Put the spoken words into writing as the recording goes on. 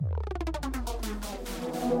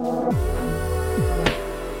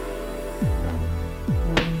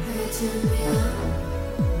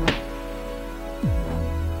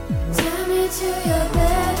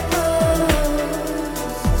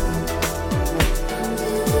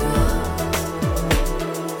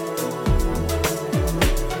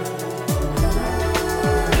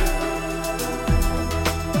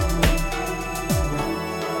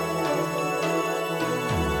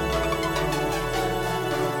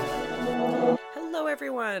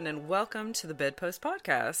And welcome to the Bedpost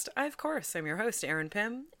Podcast. Of course, I'm your host, Erin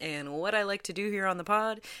Pym, and what I like to do here on the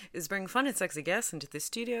pod is bring fun and sexy guests into the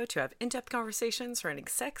studio to have in-depth conversations surrounding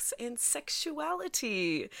sex and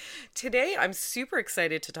sexuality. Today, I'm super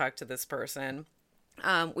excited to talk to this person.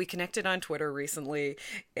 We connected on Twitter recently,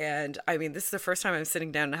 and I mean, this is the first time I'm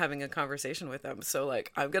sitting down and having a conversation with them, so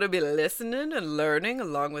I'm going to be listening and learning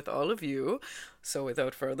along with all of you. So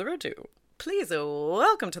without further ado, please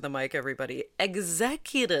welcome to the mic, everybody,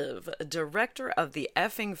 Executive Director of the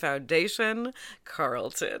Effing Foundation,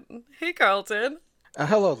 Carlton. Hey, Carlton.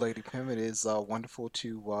 Hello, Lady Pym. It is wonderful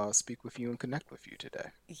to speak with you and connect with you today.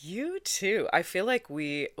 You too. I feel like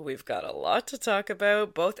we've got a lot to talk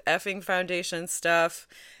about, both Effing Foundation stuff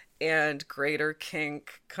and greater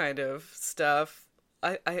kink kind of stuff.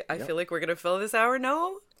 I feel like we're going to fill this hour,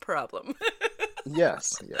 no problem.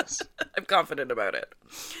 Yes. I'm confident about it.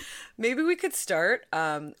 Maybe we could start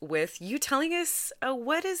with you telling us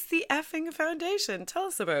what is the Effing Foundation? Tell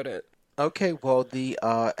us about it. Okay, well, the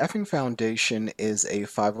Effing Foundation is a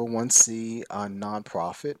 501c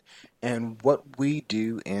nonprofit, and what we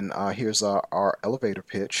do, and here's our elevator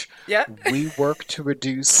pitch. Yeah. we work to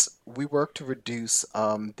reduce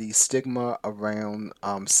the stigma around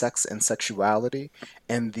sex and sexuality,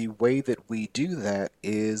 and the way that we do that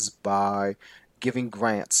is by giving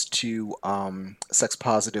grants to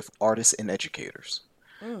sex-positive artists and educators.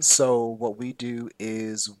 So what we do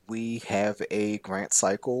is we have a grant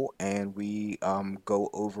cycle, and we go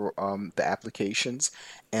over the applications,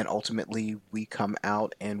 and ultimately we come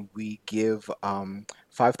out and we give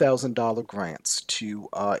 $5,000 grants to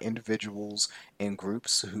individuals and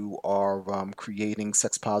groups who are creating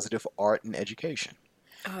sex-positive art and education.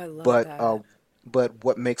 Oh, I love But that. but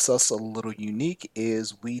what makes us a little unique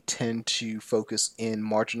is we tend to focus in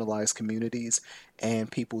marginalized communities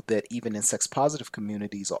and people that even in sex positive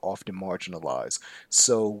communities are often marginalized.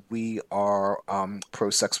 So we are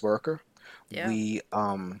pro-sex worker. Yeah. We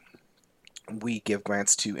give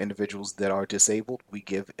grants to individuals that are disabled. We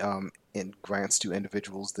give grants to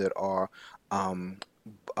individuals that are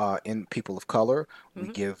in people of color. We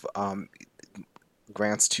give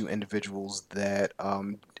grants to individuals that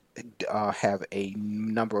have a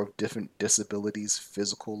number of different disabilities,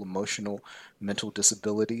 physical, emotional, mental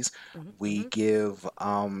disabilities. We give,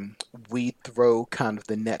 we throw kind of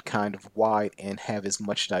the net kind of wide and have as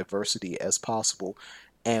much diversity as possible.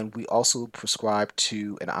 And we also prescribe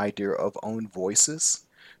to an idea of own voices.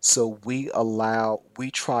 So we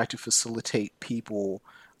try to facilitate people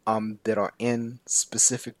that are in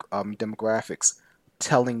specific demographics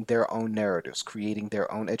telling their own narratives, creating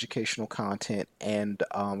their own educational content, and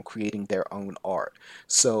creating their own art.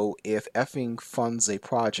 So if Effing funds a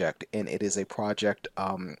project and it is a project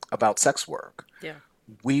about sex work, Yeah.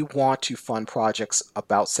 we want to fund projects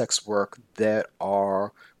about sex work that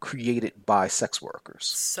are created by sex workers.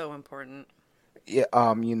 So important. Yeah,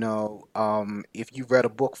 if you read a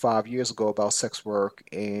book 5 years ago about sex work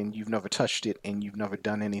and you've never touched it and you've never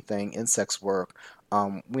done anything in sex work,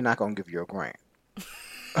 we're not going to give you a grant.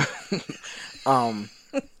 um,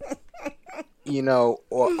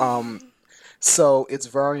 so it's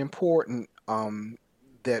very important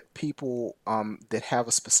that people that have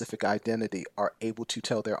a specific identity are able to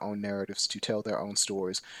tell their own narratives, to tell their own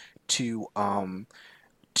stories, to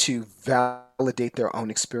validate their own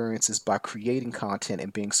experiences by creating content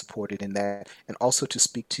and being supported in that, and also to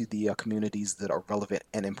speak to the communities that are relevant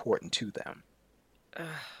and important to them.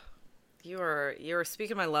 You're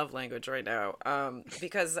speaking my love language right now,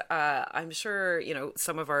 because I'm sure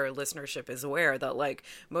some of our listenership is aware that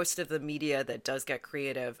most of the media that does get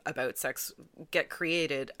created about sex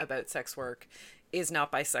work is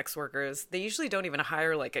not by sex workers. They usually don't even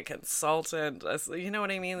hire a consultant. You know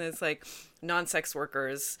what I mean? It's non-sex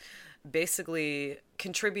workers basically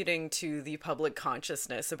contributing to the public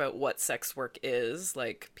consciousness about what sex work is,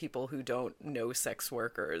 people who don't know sex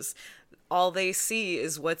workers. All they see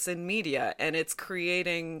is what's in media, and it's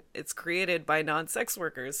created by non-sex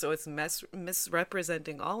workers, so it's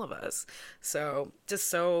misrepresenting all of us. So just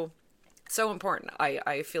so important.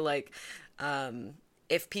 I feel like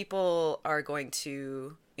if people are going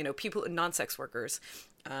to, people, non-sex workers,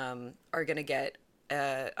 are going to get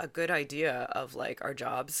a good idea of like our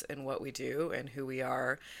jobs and what we do and who we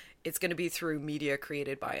are, it's going to be through media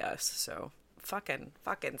created by us. So fucking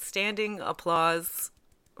standing applause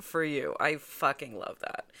for you. I fucking love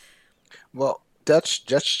that. Well, that's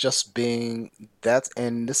just being that's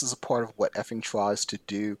and this is a part of what effing tries to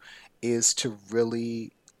do is to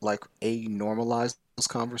really like normalize those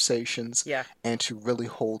conversations Yeah. and to really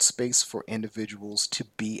hold space for individuals to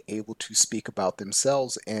be able to speak about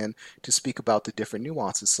themselves and to speak about the different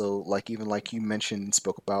nuances. So like even like you mentioned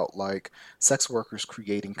spoke about like sex workers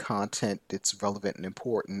creating content that's relevant and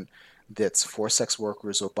important that's for sex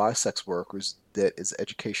workers or by sex workers that is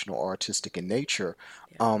educational or artistic in nature.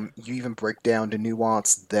 Yeah. You even break down the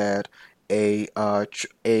nuance that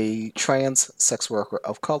a trans sex worker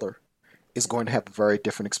of color is going to have a very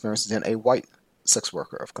different experience than a white sex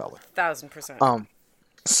worker of color. 1000%. Um,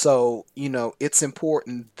 so, it's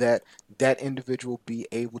important that that individual be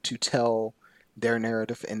able to tell their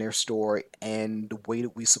narrative and their story. And the way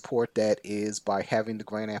that we support that is by having the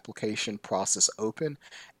grant application process open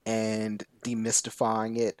and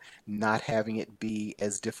demystifying it, not having it be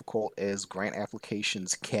as difficult as grant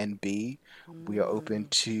applications can be. We are open Mm.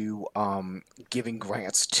 to giving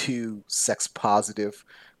grants to sex positive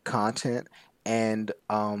content and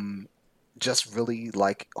just really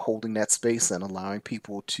like holding that space and allowing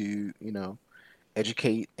people to,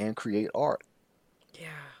 educate and create art. Yeah.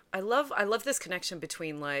 I love this connection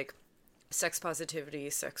between like sex positivity,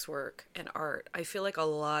 sex work, and art. I feel like a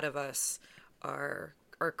lot of us are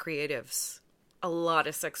creatives. A lot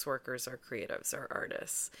of sex workers are creatives, are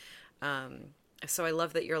artists. So I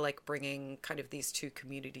love that you're like bringing kind of these two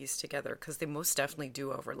communities together because they most definitely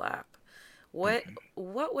do overlap. What Mhm.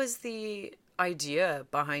 what was the idea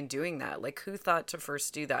behind doing that? Like who thought to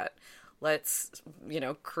first do that? Let's,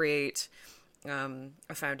 create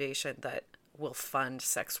a foundation that will fund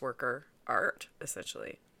sex worker art,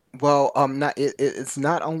 essentially. Well, not it's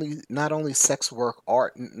not only sex work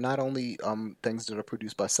art, not only things that are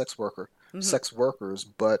produced by Hmm. sex workers,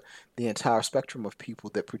 but the entire spectrum of people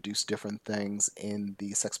that produce different things in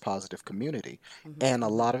the sex positive community. Hmm. And a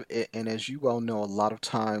Hmm. lot of it, and as you well know, a lot of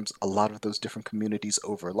times, a lot of those different communities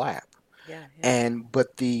overlap. Yeah, yeah. And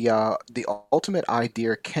but the ultimate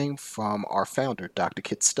idea came from our founder, Dr.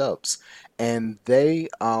 Kit Stubbs, and they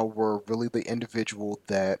were really the individual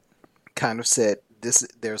that kind of said this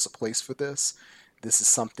there's a place for this. This is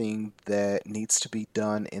something that needs to be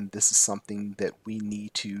done, and this is something that we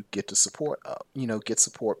need to get to support up, get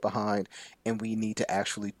support behind, and we need to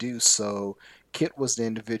actually do. So Kit was the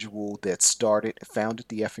individual that founded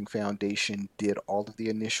the Effing Foundation, did all of the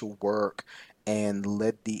initial work, and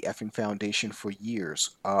led the Effing Foundation for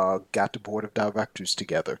years. Got the board of directors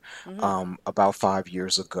together Hmm. about 5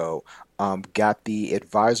 years ago, got the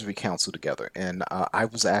advisory council together, and I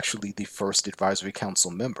was actually the first advisory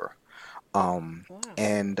council member. Wow.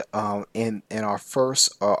 And in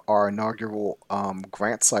our inaugural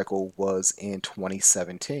grant cycle was in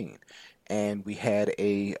 2017, and we had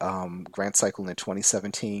a grant cycle in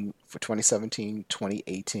 2017 for 2017,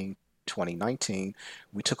 2018. 2019.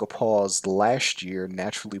 We took a pause last year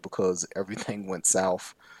naturally because everything went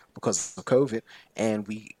south because of COVID, and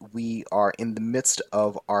we are in the midst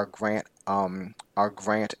of our grant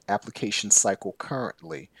application cycle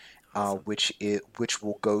currently, Awesome. which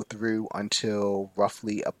will go through until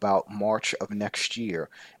roughly about March of next year,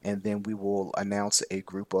 and then we will announce a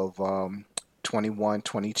group of 21,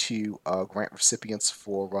 22 grant recipients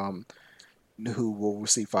for who will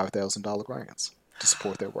receive $5,000 grants to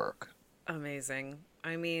support their work. Amazing.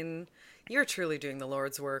 I mean, you're truly doing the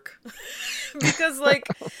Lord's work. Because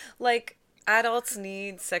like adults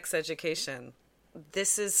need sex education.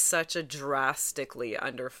 This is such a drastically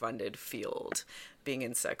underfunded field, being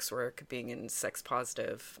in sex work, being in sex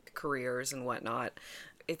positive careers and whatnot.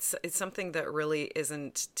 It's something that really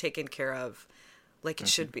isn't taken care of like it Hmm.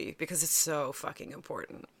 should be because it's so fucking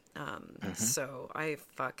important. Hmm. So I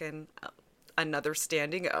fucking another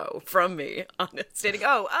standing O from me on a standing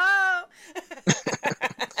O. Oh.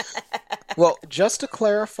 Well, just to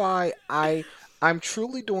clarify, I'm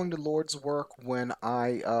truly doing the Lord's work when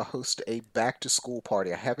I host a back to school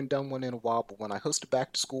party. I haven't done one in a while, but when I host a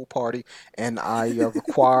back to school party and I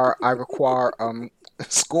require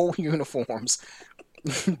school uniforms,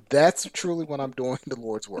 that's truly when I'm doing the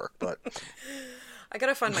Lord's work. But I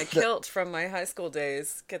gotta find my kilt from my high school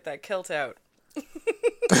days. Get that kilt out.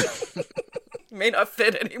 May not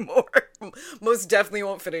fit anymore. Most definitely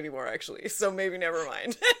won't fit anymore, actually. So maybe never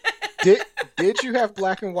mind. did did you have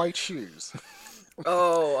black and white shoes?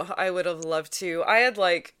 Oh, I would have loved to. I had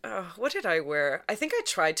like, what did I wear? I think I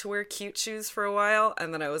tried to wear cute shoes for a while,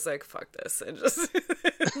 and then I was like, fuck this, and just,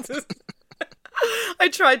 just I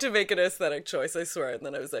tried to make an aesthetic choice, I swear, and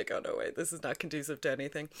then I was like, oh no, wait, this is not conducive to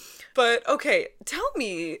anything. But okay, tell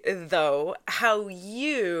me though how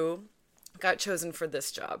you got chosen for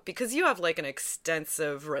this job because you have like an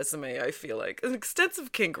extensive resume, I feel like. An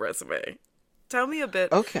extensive kink resume. Tell me a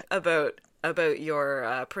bit Okay. about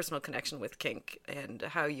your personal connection with kink and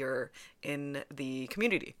how you're in the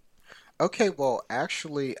community. Okay, well,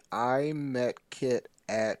 actually, I met Kit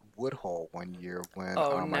at Woodhull one year when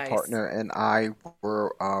Oh, my nice. partner and I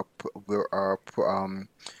were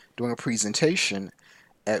doing a presentation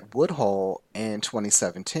at Woodhull in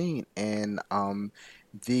 2017, and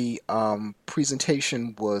the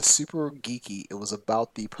presentation was super geeky. It was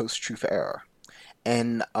about the post-truth era,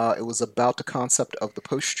 and it was about the concept of the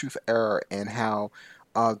post-truth era and how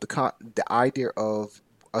the idea of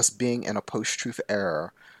us being in a post-truth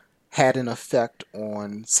era had an effect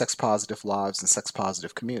on sex positive lives and sex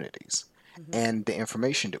positive communities Hmm. and the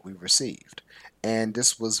information that we received. And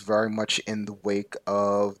this was very much in the wake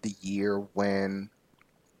of the year when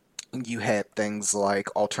you had things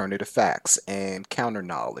like alternative facts and counter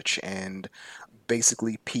knowledge and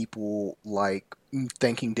basically people like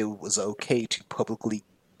thinking that it was okay to publicly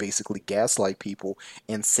basically gaslight people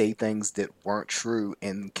and say things that weren't true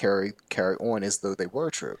and carry on as though they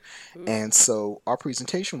were true. Ooh. And so our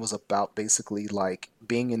presentation was about basically like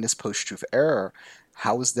being in this post-truth era.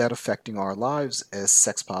 How is that affecting our lives as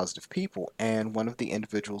sex positive people? And one of the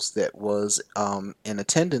individuals that was in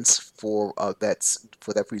attendance for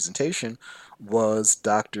that presentation was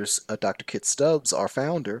Dr. Kit Stubbs, our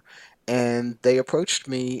founder, and they approached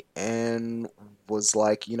me and was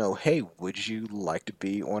like, hey, would you like to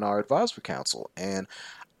be on our advisory council? And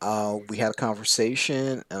we had a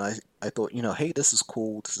conversation, and I thought, hey, this is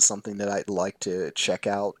cool. This is something that I'd like to check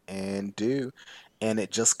out and do. And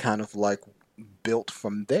it just kind of like built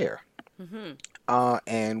from there. Hmm.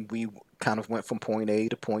 And we kind of went from point A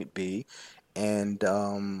to point B and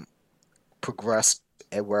progressed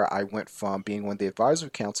at where I went from being on the advisory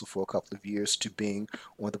council for a couple of years to being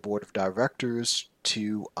on the board of directors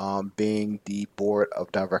to being the board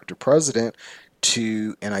of director president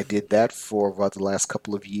and I did that for about the last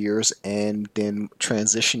couple of years and then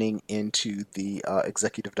transitioning into the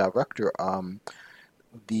executive director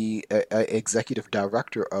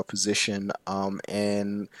position.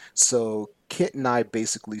 And so Kit and I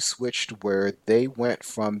basically switched where they went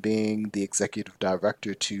from being the executive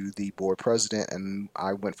director to the board president, and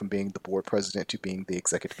I went from being the board president to being the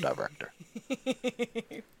executive director.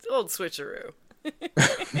 Old switcheroo.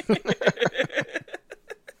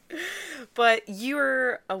 But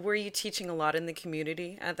were you teaching a lot in the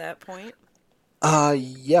community at that point?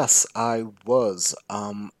 Yes, I was.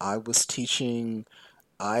 I was teaching.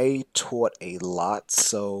 I taught a lot.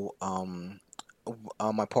 So,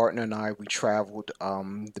 my partner and I, we traveled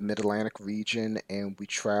the Mid-Atlantic region, and we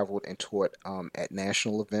traveled and taught at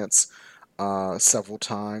national events several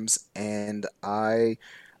times. And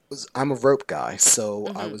I'm a rope guy,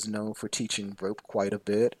 so I Hmm. was known for teaching rope quite a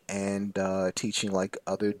bit and teaching like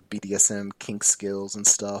other BDSM kink skills and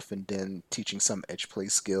stuff, and then teaching some edge play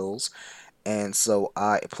skills. And so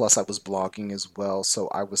plus I was blogging as well, so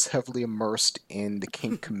I was heavily immersed in the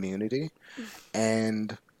kink community.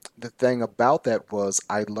 And the thing about that was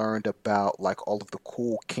I learned about like all of the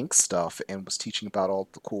cool kink stuff and was teaching about all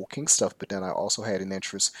the cool kink stuff, but then I also had an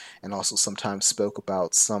interest and also sometimes spoke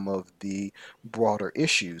about some of the broader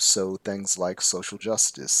issues. So things like social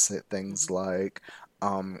justice, things Hmm. like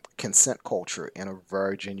consent culture in a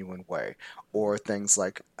very genuine way, or things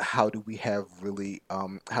like how do we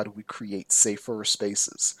create safer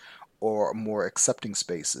spaces or more accepting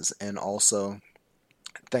spaces, and also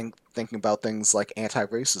thinking about things like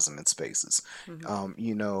anti-racism in spaces. Hmm.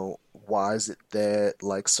 Why is it that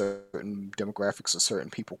like certain demographics or certain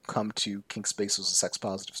people come to kink spaces or sex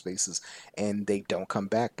positive spaces and they don't come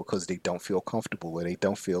back because they don't feel comfortable or they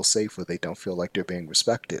don't feel safe or they don't feel like they're being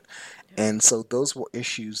respected? Yeah. And so those were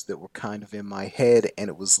issues that were kind of in my head, and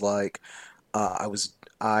it was like I was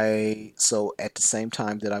I so at the same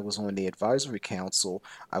time that I was on the advisory council,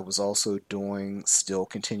 I was also still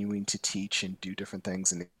continuing to teach and do different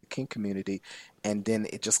things in the kink community, and then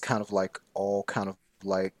it just kind of like all kind of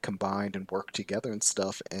like combined and worked together and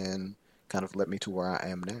stuff, and kind of led me to where I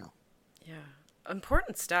am now. Yeah.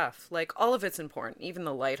 Important stuff. Like all of it's important, even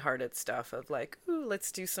the lighthearted stuff of like, ooh,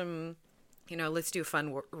 let's do some, let's do a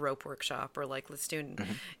fun rope workshop or like let's do an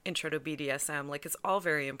Hmm. intro to BDSM. Like it's all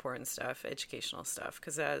very important stuff, educational stuff,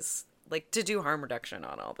 because as like to do harm reduction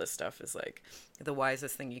on all this stuff is like the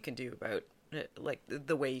wisest thing you can do about like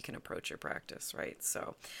the way you can approach your practice, right?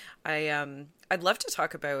 So I'd love to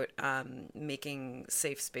talk about making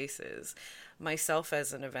safe spaces, myself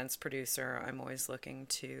as an events producer, I'm always looking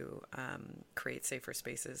to create safer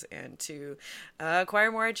spaces and to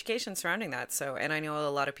acquire more education surrounding that. So, and I know a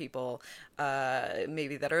lot of people,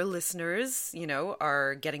 maybe that are listeners, you know,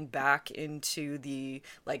 are getting back into the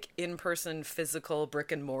like in-person physical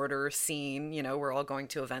brick and mortar scene. You know, we're all going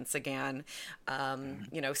to events again.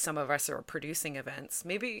 You know, some of us are producing events.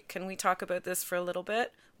 Maybe can we talk about this for a little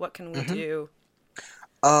bit? What can we Hmm. do?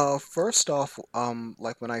 First off,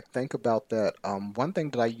 like when I think about that, one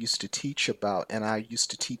thing that I used to teach about, and I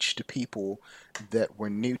used to teach to people that were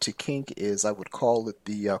new to kink, is I would call it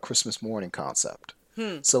the Christmas morning concept.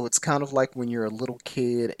 Hmm. So it's kind of like when you're a little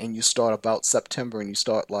kid and you start about September and you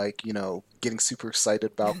start like, getting super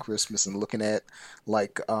excited about Christmas and looking at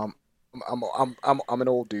like I'm an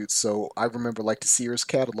old dude, so I remember like the Sears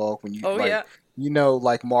catalog when you Oh like yeah.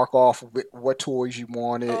 like mark off what toys you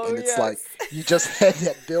wanted, Oh and it's like yes. you just had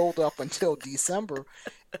that build up until December,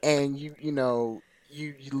 and you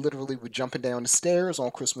literally were jumping down the stairs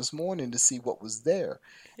on Christmas morning to see what was there.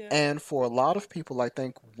 Yeah. And for a lot of people, I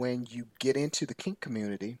think when you get into the kink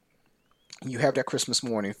community, you have that Christmas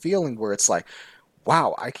morning feeling where it's like,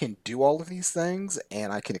 wow, I can do all of these things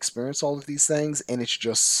and I can experience all of these things, and it's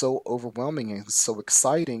just so overwhelming and so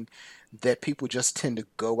exciting that people just tend to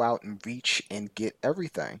go out and reach and get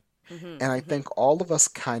everything. Mm-hmm. And I Mm-hmm. think all of us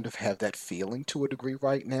kind of have that feeling to a degree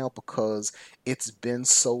right now because it's been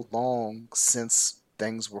so long since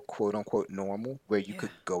things were quote unquote normal, where you Yeah.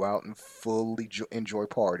 could go out and fully enjoy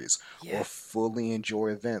parties or Yes. fully enjoy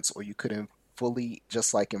events, or you could fully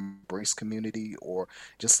just like embrace community or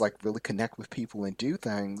just like really connect with people and do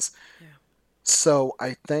things. Yeah. So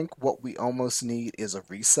I think what we almost need is a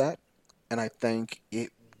reset, and I think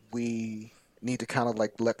we need to kind of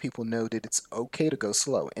like let people know that it's okay to go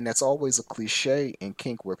slow. And that's always a cliche in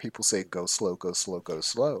kink where people say go slow, go slow, go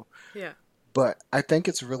slow. Yeah. But I think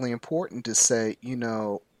it's really important to say,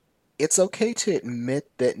 it's okay to admit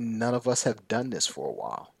that none of us have done this for a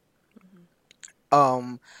while. Mm-hmm.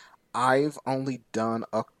 Um, I've only done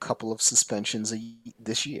a couple of suspensions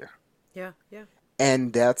this year, Yeah. Yeah.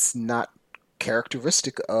 and that's not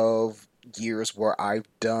characteristic of years where I've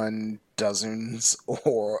done dozens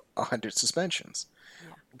or 100 suspensions.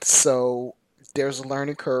 Yeah. So there's a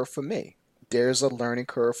learning curve for me. There's a learning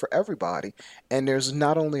curve for everybody. And there's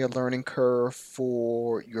not only a learning curve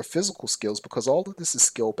for your physical skills, because all of this is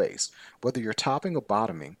skill based. Whether you're topping or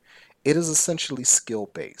bottoming, it is essentially skill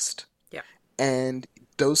based. Yeah. And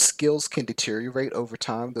those skills can deteriorate over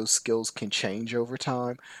time, those skills can change over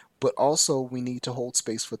time. But also, we need to hold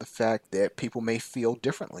space for the fact that people may feel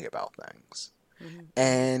differently about things, Mm-hmm. Mm-hmm.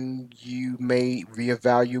 and you may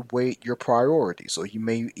reevaluate your priorities, or you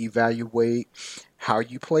may evaluate how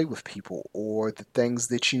you play with people, or the things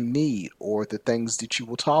that you need, or the things that you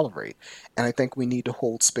will tolerate. And I think we need to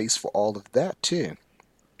hold space for all of that too.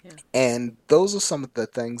 Yeah. And those are some of the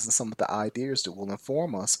things and some of the ideas that will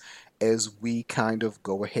inform us as we kind of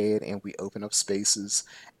go ahead and we open up spaces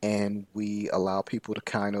and we allow people to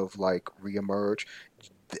kind of like reemerge.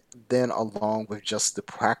 Then, along with just the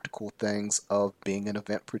practical things of being an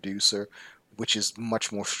event producer, which is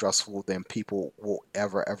much more stressful than people will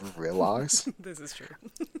ever realize, This is true.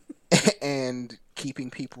 and keeping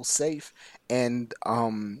people safe. And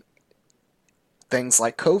things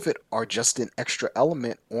like COVID are just an extra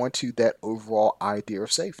element onto that overall idea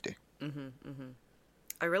of safety. Mm-hmm. Mm-hmm.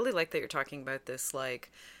 I really like that you're talking about this,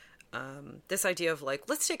 like, this idea of like,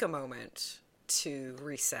 let's take a moment to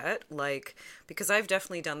reset, like, because I've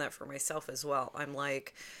definitely done that for myself as well. I'm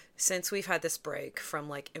like, since we've had this break from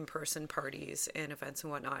like in-person parties and events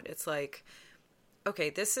and whatnot, it's like, okay,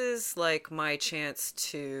 this is like my chance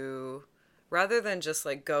to, rather than just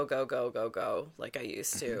like go go go go go like I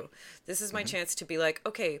used Hmm. to, this is my Hmm. chance to be like,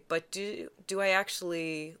 okay, but do I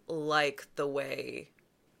actually like the way,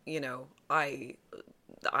 you know, I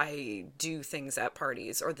do things at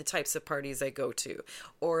parties, or the types of parties I go to,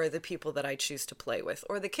 or the people that I choose to play with,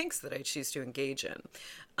 or the kinks that I choose to engage in.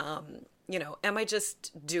 You know, am I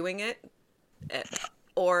just doing it? Eh,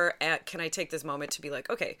 Or can I take this moment to be like,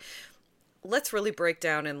 okay, let's really break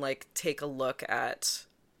down and like take a look at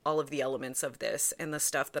all of the elements of this and the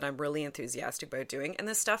stuff that I'm really enthusiastic about doing and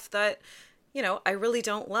the stuff that, you know, I really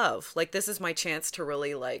don't love. Like, this is my chance to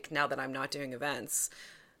really, like, now that I'm not doing events,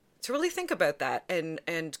 to really think about that and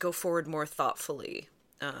go forward more thoughtfully,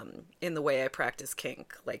 in the way I practice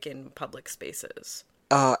kink, like in public spaces.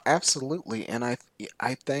 Absolutely, and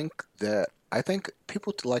I think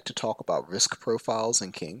people like to talk about risk profiles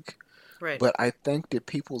in kink, Right. but I think that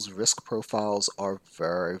people's risk profiles are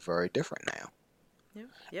very different now. Yep.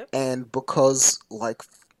 Yep. And because like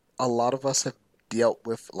a lot of us have dealt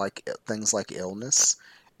with like things like illness,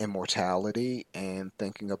 immortality and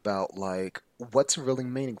thinking about like what's really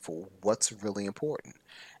meaningful, what's really important.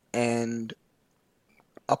 And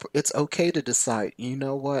it's okay to decide, you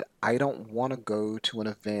know what, I don't want to go to an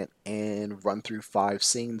event and run through five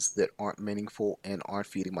scenes that aren't meaningful and aren't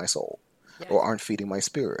feeding my soul Yeah. or aren't feeding my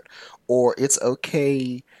spirit. Or it's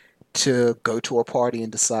okay to go to a party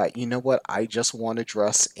and decide, you know what, I just want to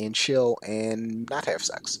dress and chill and not have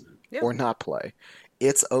sex Yeah. or not play.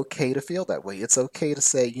 It's okay to feel that way. It's okay to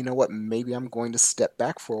say, you know what, maybe I'm going to step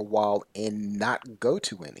back for a while and not go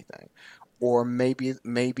to anything. Or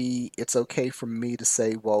maybe it's okay for me to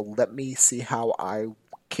say, well, let me see how I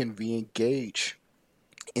can re-engage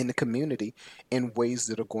in the community in ways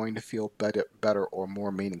that are going to feel better or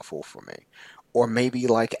more meaningful for me. Or maybe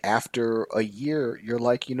like after a year, you're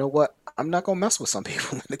like, you know what? I'm not gonna mess with some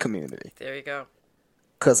people in the community There you go.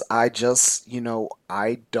 because I just,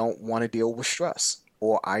 I don't want to deal with stress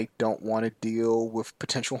or I don't want to deal with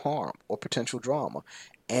potential harm or potential drama.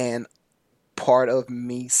 And part of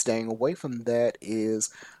me staying away from that is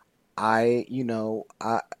I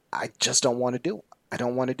just don't want to do it. I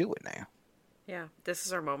don't want to do it now. Yeah. This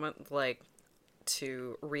is our moment, like,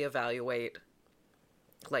 to reevaluate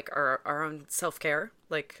like our own self-care,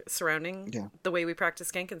 like surrounding Yeah. the way we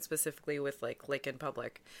practice kink, and specifically with like in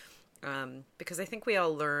public, because I think we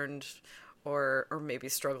all learned or maybe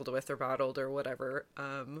struggled with or battled or whatever,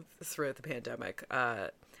 throughout the pandemic,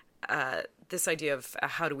 this idea of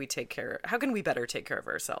how can we better take care of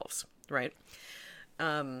ourselves, right?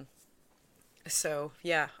 So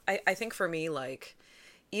yeah, I think for me, like,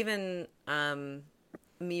 even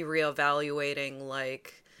me reevaluating,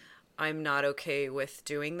 like, I'm not okay with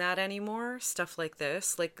doing that anymore. Stuff like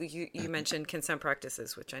this. Like you mentioned consent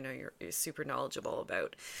practices, which I know you're super knowledgeable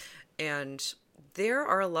about. And there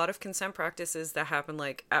are a lot of consent practices that happen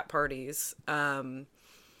like at parties, that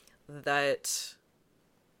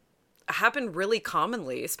happen really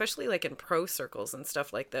commonly, especially like in pro circles and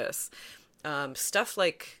stuff like this. Stuff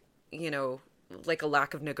like, you know, like a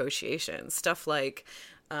lack of negotiation. Stuff like,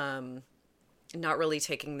 not really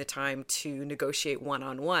taking the time to negotiate one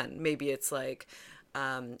on one. Maybe it's like,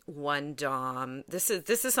 one dom. This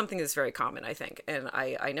is something that's very common, I think, and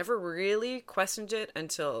I never really questioned it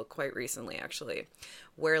until quite recently, actually,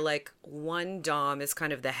 where like one dom is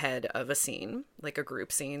kind of the head of a scene, like a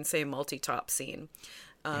group scene, say multi-top scene,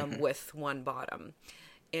 Hmm. with one bottom.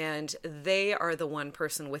 And they are the one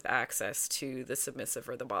person with access to the submissive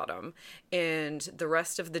or the bottom. And the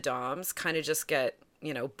rest of the DOMs kind of just get,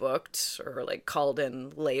 you know, booked or like called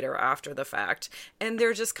in later after the fact. And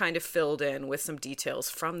they're just kind of filled in with some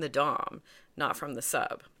details from the DOM, not from the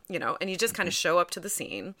sub, you know, and you just kind Hmm. of show up to the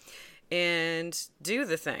scene and do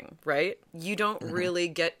the thing, right? You don't Hmm. really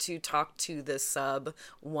get to talk to the sub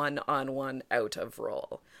one on one out of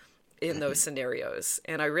role in those Hmm. scenarios.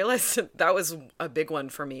 And I realized that was a big one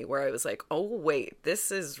for me where I was like, oh, wait,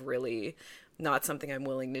 this is really not something I'm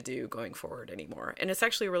willing to do going forward anymore. And it's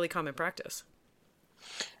actually a really common practice.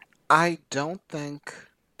 I don't think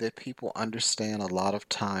that people understand a lot of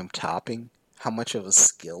time topping, how much of a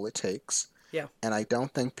skill it takes. Yeah. And I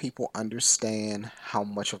don't think people understand how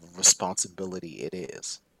much of a responsibility it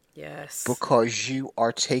is. Yes. Because you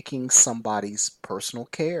are taking somebody's personal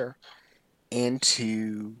care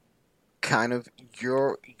into kind of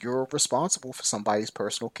you're responsible for somebody's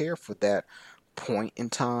personal care for that point in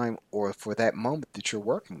time or for that moment that you're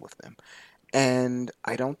working with them. And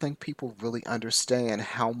I don't think people really understand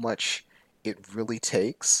how much it really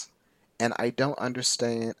takes. And I don't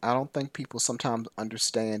think people sometimes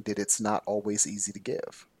understand that it's not always easy to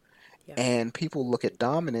give. Yeah. And people look at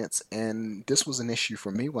dominance, and this was an issue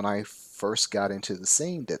for me when I first got into the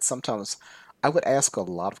scene, that sometimes I would ask a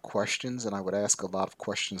lot of questions, and I would ask a lot of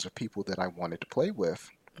questions of people that I wanted to play with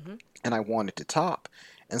Hmm. and I wanted to top.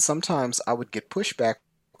 And sometimes I would get pushback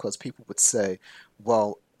because people would say,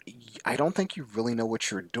 well, I don't think you really know what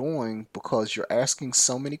you're doing because you're asking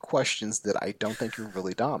so many questions that I don't think you're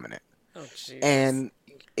really dominant. Oh, jeez. And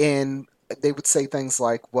and they would say things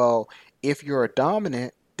like, well, if you're a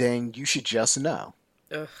dominant, then you should just know.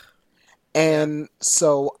 Ugh. Yeah. And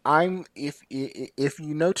so if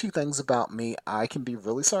you know two things about me, I can be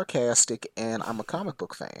really sarcastic and I'm a comic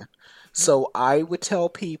book fan. Hmm. So I would tell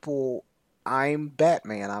people I'm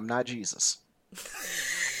Batman, I'm not Jesus.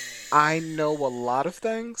 I know a lot of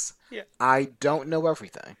things. Yeah. I don't know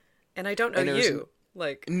everything. And I don't know And there's you.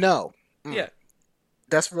 Like, no. yeah.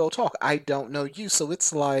 That's real talk. I don't know you. So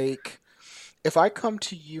it's like if I come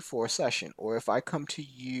to you for a session or if I come to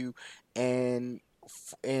you and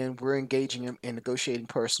we're engaging in negotiating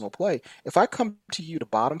personal play, if I come to you to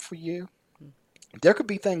bottom for you, There could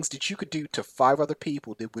be things that you could do to five other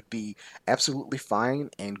people that would be absolutely fine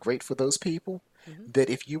and great for those people, Hmm. that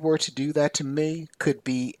if you were to do that to me could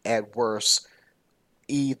be at worst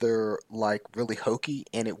either like really hokey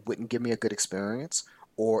and it wouldn't give me a good experience,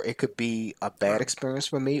 or it could be a bad Wow. experience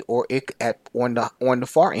for me, or it at on the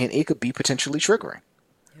far end it could be potentially triggering,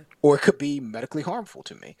 Yeah. or it could be medically harmful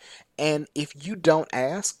to me. And if you don't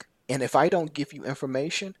ask, and if I don't give you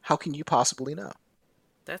information, how can you possibly know?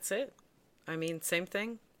 That's it. I mean, same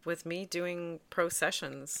thing with me doing pro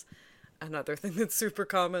sessions. Another thing that's super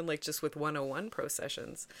common, like just with 101 pro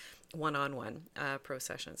sessions, one on one pro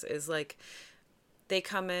sessions, is like they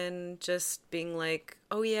come in just being like,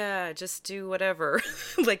 "Oh yeah, just do whatever."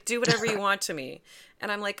 Like do whatever you want to me.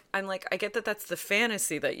 And I'm like I get that that's the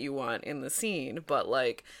fantasy that you want in the scene, but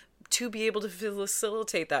like to be able to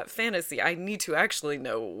facilitate that fantasy, I need to actually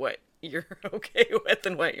know what you're okay with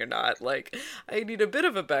and what you're not. Like I need a bit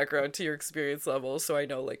of a background to your experience level so I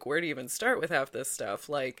know like where to even start with half this stuff.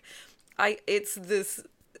 Like it's this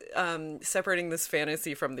separating this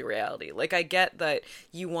fantasy from the reality. Like I get that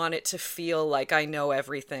you want it to feel like I know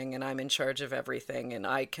everything and I'm in charge of everything and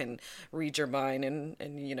I can read your mind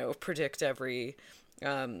and you know predict every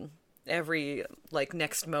like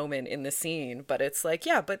next moment in the scene, but it's like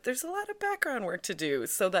yeah, but there's a lot of background work to do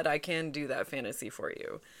so that I can do that fantasy for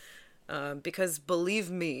you. Because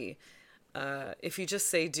believe me, if you just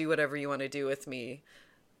say do whatever you want to do with me,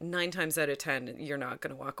 9 times out of 10 you're not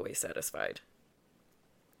going to walk away satisfied.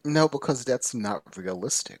 No, because that's not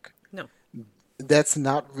realistic. No. That's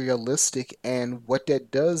not realistic. And what that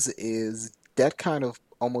does is that kind of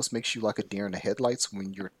almost makes you like a deer in the headlights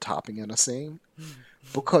when you're topping in a scene.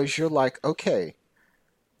 Because you're like, okay,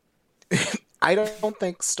 I don't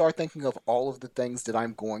think start thinking of all of the things that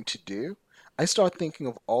I'm going to do. I start thinking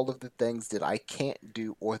of all of the things that I can't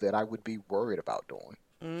do or that I would be worried about doing.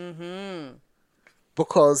 Mm-hmm.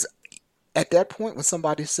 Because at that point, when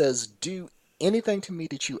somebody says, do anything to me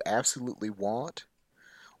that you absolutely want,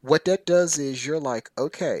 what that does is you're like,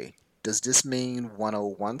 okay, does this mean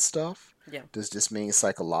 101 stuff? Yeah. Does this mean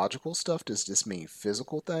psychological stuff? Does this mean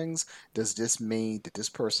physical things? Does this mean that this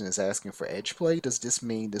person is asking for edge play? Does this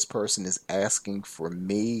mean this person is asking for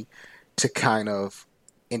me to kind of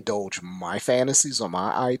indulge my fantasies or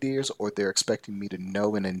my ideas, or they're expecting me to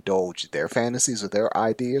know and indulge their fantasies or their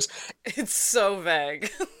ideas? It's so vague.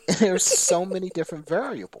 There's so many different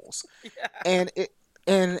variables. Yeah. And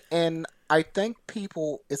and I think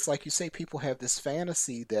people, it's like you say, people have this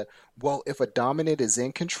fantasy that, well, if a dominant is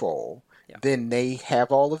in control, Yeah. then they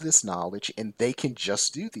have all of this knowledge and they can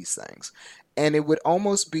just do these things. And it would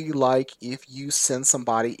almost be like if you send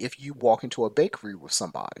somebody, if you walk into a bakery with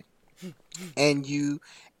somebody and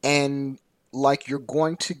and like you're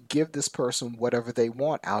going to give this person whatever they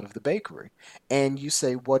want out of the bakery, and you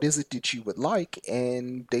say, what is it that you would like?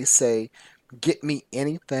 And they say, get me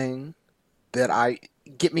anything that I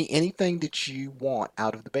get me anything that you want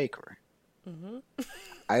out of the bakery. Mm-hmm.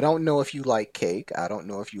 I don't know if you like cake. I don't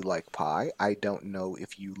know if you like pie. I don't know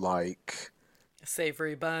if you like.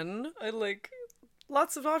 Savory bun. I like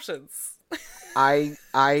lots of options. I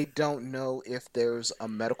don't know if there's a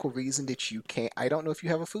medical reason that you can't. I don't know if you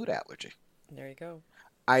have a food allergy. There you go.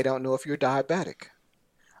 I don't know if you're diabetic.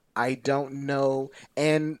 I don't know.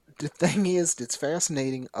 And the thing is that's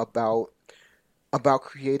fascinating about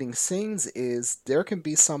creating scenes is there can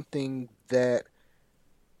be something that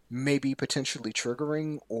may be potentially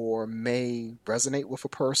triggering or may resonate with a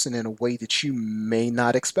person in a way that you may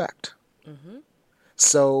not expect. Mm-hmm.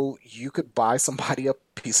 So you could buy somebody a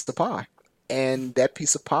piece of pie. And that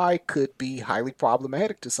piece of pie could be highly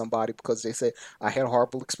problematic to somebody because they say, I had a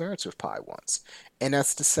horrible experience with pie once. And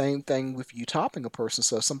that's the same thing with you topping a person.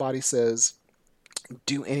 So if somebody says,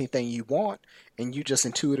 do anything you want, and you just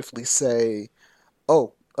intuitively say,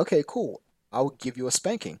 oh, okay, cool, I will give you a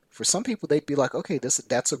spanking. For some people, they'd be like, okay,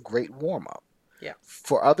 that's a great warm up. Yeah.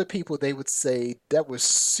 For other people, they would say that was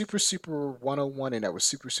super, super 101 and that was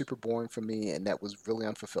super, super boring for me and that was really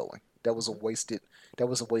unfulfilling. Mm-hmm. That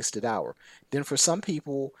was a wasted hour. Then for some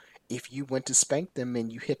people, if you went to spank them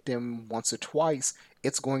and you hit them once or twice,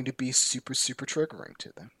 it's going to be super, super triggering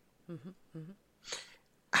to them. Mm-hmm.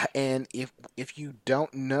 Mm-hmm. And if you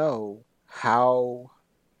don't know how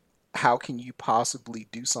can you possibly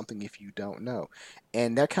do something if you don't know?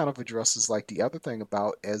 And that kind of addresses like the other thing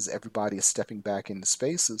about as everybody is stepping back into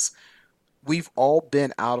spaces, we've all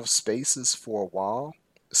been out of spaces for a while.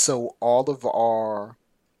 So all of our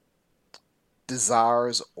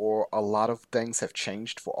desires or a lot of things have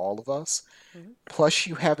changed for all of us. Mm-hmm. Plus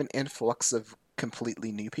you have an influx of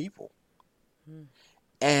completely new people. Mm-hmm.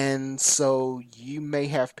 And so you may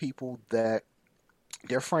have people that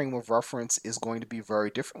their frame of reference is going to be very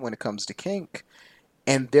different when it comes to kink,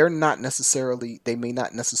 and they may not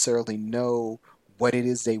necessarily know what it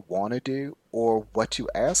is they want to do or what to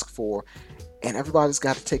ask for, and everybody's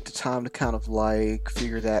got to take the time to kind of like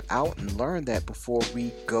figure that out and learn that before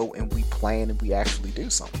we go and we plan and we actually do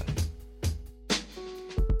something.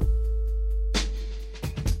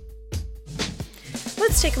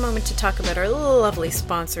 Let's take a moment to talk about our lovely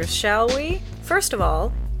sponsors, shall we? First of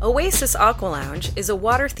all, Oasis Aqua Lounge is a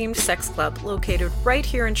water-themed sex club located right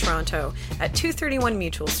here in Toronto at 231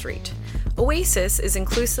 Mutual Street. Oasis is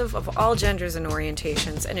inclusive of all genders and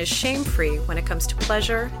orientations and is shame-free when it comes to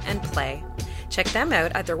pleasure and play. Check them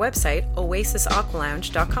out at their website,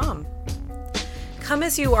 oasisaqualounge.com.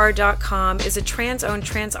 ComeAsYouAre.com is a trans-owned,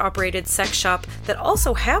 trans-operated sex shop that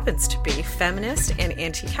also happens to be feminist and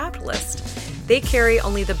anti-capitalist. They carry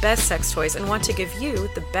only the best sex toys and want to give you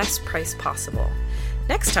the best price possible.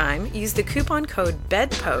 Next time, use the coupon code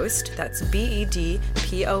BEDPOST, that's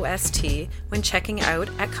BEDPOST, when checking out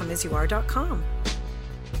at ComeAsYouAre.com.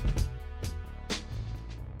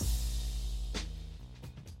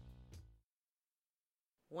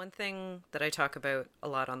 One thing that I talk about a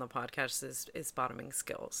lot on the podcast is bottoming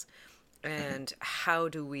skills, and how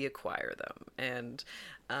do we acquire them, and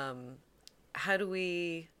how do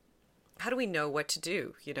we know what to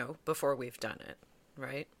do, before we've done it,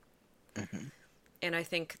 right? Mm-hmm. And I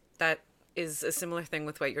think that is a similar thing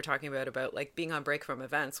with what you're talking about like being on break from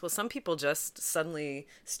events. Well, some people just suddenly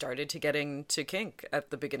started to get into kink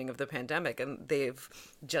at the beginning of the pandemic, and they've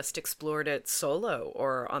just explored it solo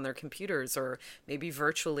or on their computers or maybe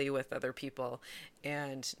virtually with other people,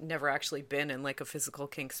 and never actually been in like a physical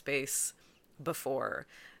kink space before.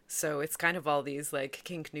 So it's kind of all these like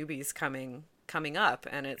kink newbies coming up,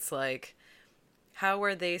 and it's like, how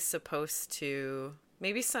are they supposed to,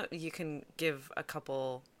 maybe you can give a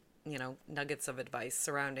couple, nuggets of advice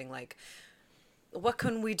surrounding like, what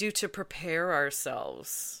can we do to prepare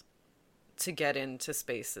ourselves to get into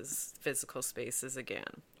spaces, physical spaces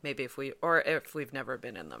again? Maybe if we've never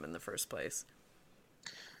been in them in the first place.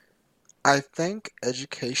 I think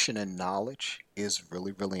education and knowledge is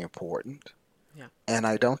really, really important. Yeah. And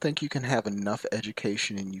I don't think you can have enough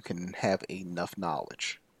education and you can have enough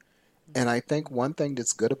knowledge. And I think one thing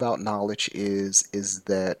that's good about knowledge is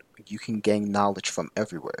that you can gain knowledge from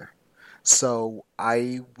everywhere. So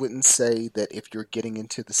I wouldn't say that if you're getting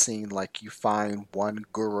into the scene, like you find one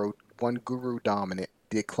guru dominant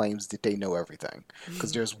that claims that they know everything,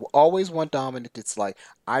 because there's always one dominant that's like,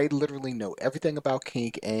 I literally know everything about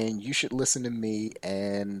kink and you should listen to me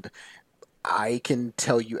and I can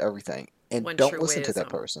tell you everything. And One don't true listen to that wayism.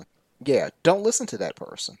 person. Yeah, don't listen to that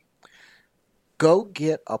person. Go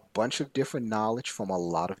get a bunch of different knowledge from a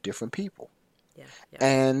lot of different people. Yeah. Yeah.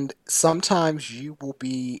 And sometimes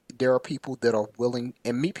there are people that are willing,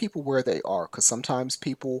 and meet people where they are, because sometimes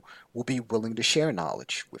people will be willing to share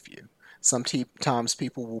knowledge with you. Sometimes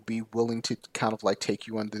people will be willing to kind of like take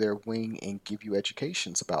you under their wing and give you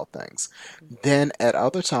educations about things. Then at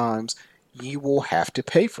other times, you will have to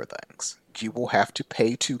pay for things. You will have to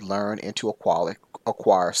pay to learn and to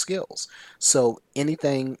acquire skills. So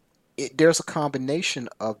there's a combination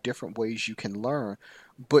of different ways you can learn,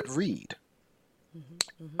 but read.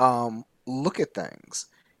 Mm-hmm. Mm-hmm. Look at things.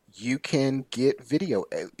 You can get video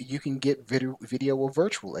or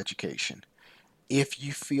virtual education. If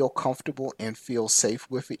you feel comfortable and feel safe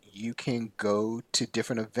with it, you can go to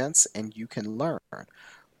different events and you can learn.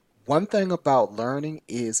 One thing about learning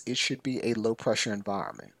is it should be a low pressure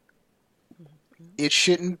environment. Mm-hmm. It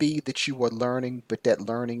shouldn't be that you are learning, but that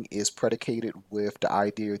learning is predicated with the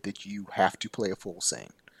idea that you have to play a full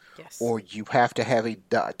scene, Yes. or you have to have a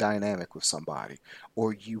dynamic with somebody,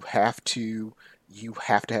 or you have to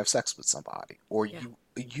have sex with somebody, or Yeah.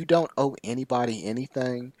 you don't owe anybody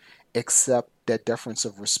anything except that deference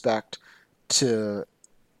of respect to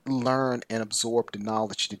learn and absorb the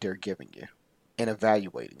knowledge that they're giving you and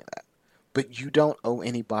evaluating that. But you don't owe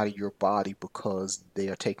anybody your body because they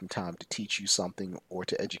are taking time to teach you something or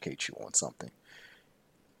to educate you on something.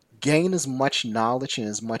 Gain as much knowledge and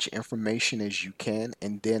as much information as you can,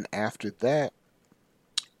 and then after that,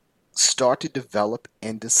 start to develop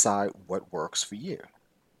and decide what works for you.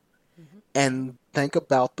 Mm-hmm. And think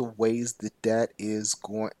about the ways that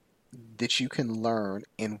you can learn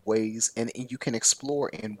in ways and you can explore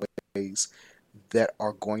in ways that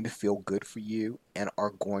are going to feel good for you and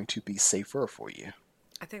are going to be safer for you.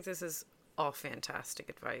 I think this is all fantastic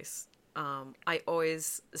advice. I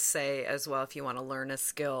always say as well, if you want to learn a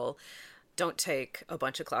skill, don't take a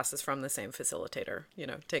bunch of classes from the same facilitator.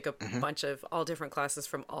 Take a Hmm. bunch of all different classes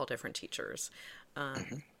from all different teachers. Um,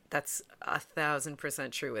 Hmm. That's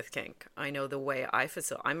 1,000% true with kink. I know the way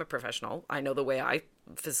I'm a professional. I know the way I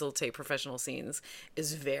facilitate professional scenes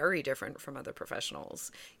is very different from other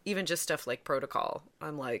professionals. Even just stuff like protocol.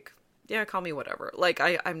 I'm like, yeah, call me whatever. Like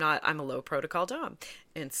I'm a low protocol dom.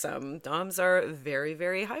 And some doms are very,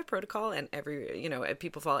 very high protocol, and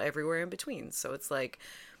people fall everywhere in between. So it's like,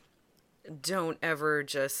 don't ever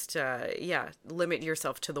just limit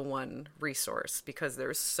yourself to the one resource, because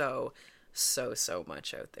there's so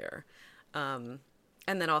much out there.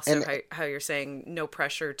 And then also And how you're saying no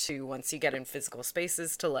pressure to, once you get in physical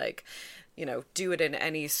spaces, to like, do it in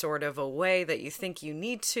any sort of a way that you think you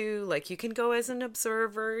need to. Like, you can go as an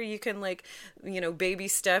observer, you can, like, baby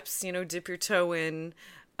steps, dip your toe in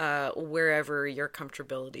wherever your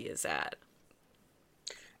comfortability is at.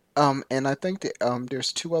 and I think that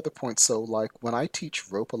there's two other points. So, like when I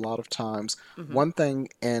teach rope, a lot of times, Mm-hmm. one thing,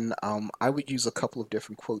 and I would use a couple of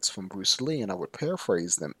different quotes from Bruce Lee, and I would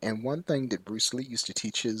paraphrase them. And one thing that Bruce Lee used to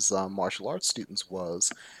teach his martial arts students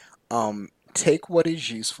was, take what is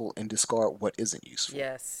useful and discard what isn't useful.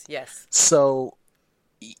 Yes, yes. So,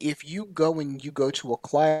 if you go to a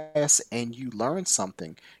class and you learn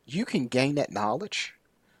something, you can gain that knowledge,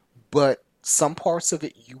 but some parts of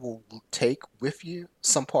it you will take with you,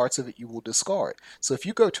 some parts of it you will discard. So if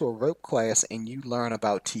you go to a rope class and you learn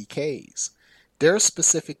about TKs, there are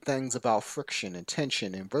specific things about friction and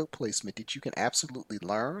tension and rope placement that you can absolutely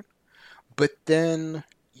learn, but then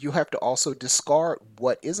you have to also discard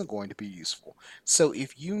what isn't going to be useful. So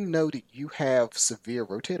if you know that you have severe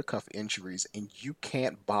rotator cuff injuries and you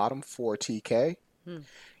can't bottom for a TK, Hmm.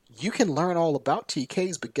 you can learn all about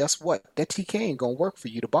TKs, but guess what? That TK ain't gonna work for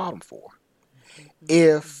you to bottom for.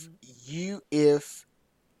 If Mm-hmm. if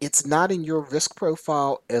it's not in your risk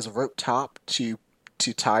profile as a rope top to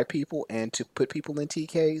tie people and to put people in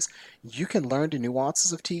TKs, you can learn the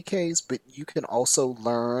nuances of TKs, but you can also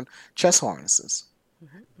learn chest harnesses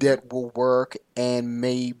Mm-hmm. that will work and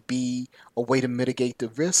may be a way to mitigate the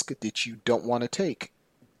risk that you don't want to take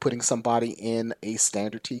putting somebody in a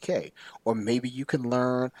standard TK. Or maybe you can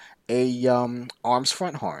learn a arms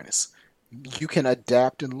front harness. You can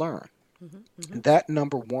adapt and learn. Mm-hmm. Mm-hmm. That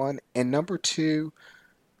number one. And number two,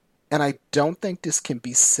 and I don't think this can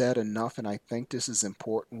be said enough, and I think this is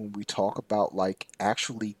important when we talk about like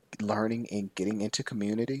actually learning and getting into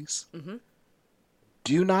communities. Mm-hmm.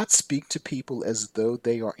 Do not speak to people as though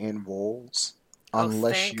they are in roles Oh,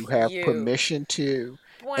 unless you thank have you. permission to,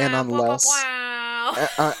 and Wow, wow, wow, wow.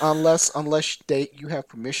 unless you have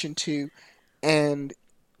permission to, and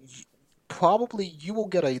y- probably you will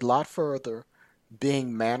get a lot further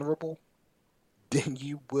being mannerable than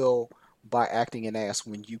you will by acting an ass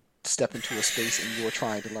when you step into a space and you're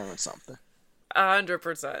trying to learn something.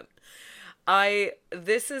 100%.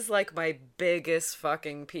 This is like my biggest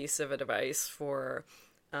fucking piece of advice for,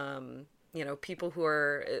 people who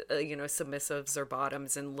are, submissives or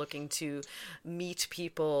bottoms and looking to meet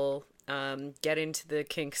people, get into the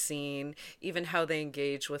kink scene, even how they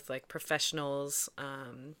engage with like professionals,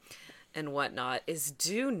 and whatnot, is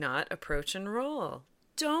do not approach and roll.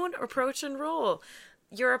 Don't approach and roll.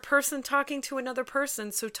 You're a person talking to another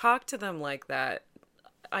person, so talk to them like that.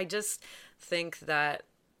 I just think that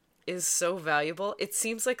is so valuable. It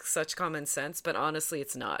seems like such common sense, but honestly,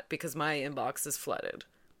 it's not, because my inbox is flooded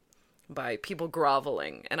by people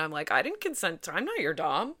groveling, and I'm like, I didn't consent to, I'm not your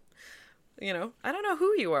dom. I don't know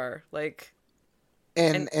who you are. Like,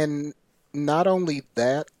 and And not only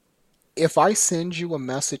that, if I send you a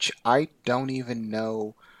message, I don't even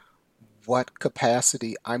know what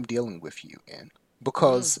capacity I'm dealing with you in.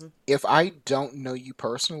 Because mm-hmm, if I don't know you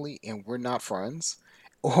personally and we're not friends,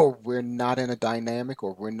 or we're not in a dynamic,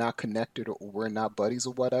 or we're not connected, or we're not buddies,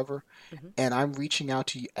 or whatever, mm-hmm, and I'm reaching out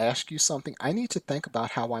to you, ask you something, I need to think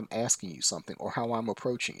about how I'm asking you something or how I'm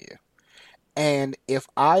approaching you. And if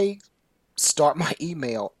I start my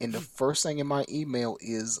email and the first thing in my email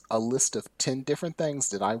is a list of 10 different things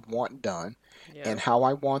that I want done and yep, how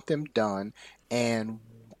I want them done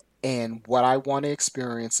and what I want to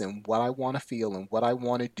experience and what I want to feel and what I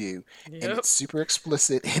want to do, and yep, it's super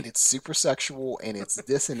explicit and it's super sexual and it's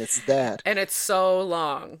this and it's that, and it's so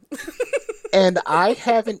long. and I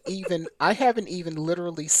haven't even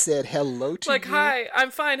literally said hello to Like, you. hi,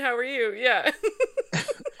 I'm fine, how are you? Yeah.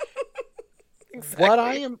 what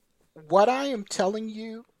I Exactly. am what I am telling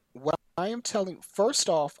you, what I am telling first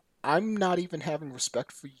off, I'm not even having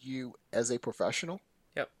respect for you as a professional.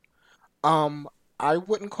 Yep. Um, I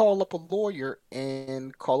wouldn't call up a lawyer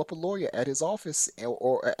and call up a lawyer at his office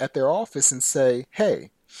or at their office and say,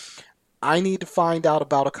 "Hey, I need to find out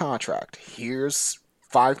about a contract. Here's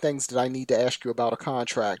five things that I need to ask you about a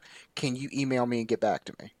contract. Can you email me and get back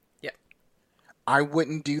to me?" Yep. I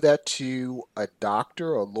wouldn't do that to a doctor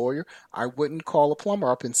or a lawyer. I wouldn't call a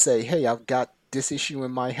plumber up and say, "Hey, I've got this issue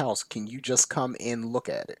in my house. Can you just come and look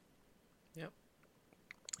at it?" Yep.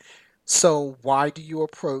 So why do you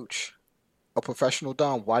approach a professional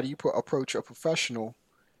Dom? Why do you approach a professional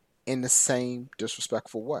in the same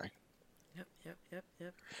disrespectful way? Yep. Yep. Yep.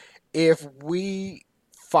 Yep. If we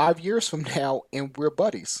 5 years from now and we're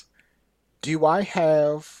buddies, do I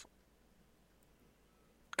have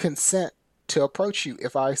consent to approach you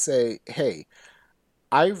if I say, "Hey,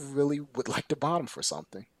 I really would like to bottom for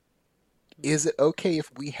something"? Is it okay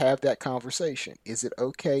if we have that conversation? Is it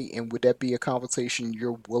okay, and would that be a conversation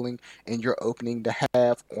you're willing and you're opening to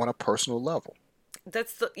have on a personal level?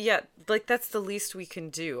 That's the yeah, like that's the least we can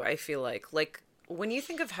do, I feel like when you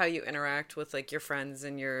think of how you interact with like your friends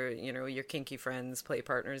and your, your kinky friends, play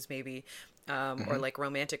partners maybe, or Hmm. like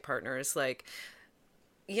romantic partners, like,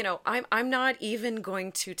 I'm not even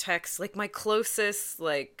going to text like my closest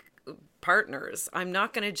like partners. I'm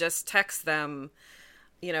not going to just text them,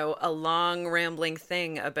 a long rambling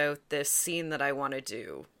thing about this scene that I want to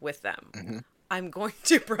do with them. Hmm. I'm going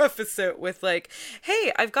to preface it with like,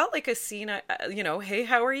 "Hey, I've got like a scene. Hey,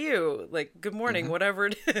 how are you? Like, good morning, Hmm. whatever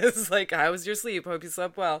it is. Like, how was your sleep? Hope you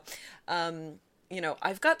slept well.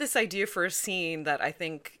 I've got this idea for a scene that I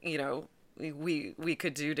think we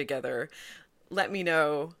could do together. Let me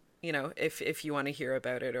know." If you want to hear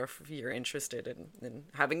about it or if you're interested in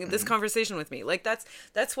having this Hmm. conversation with me, like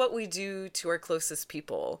that's what we do to our closest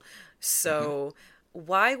people. Hmm. So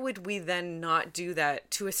why would we then not do that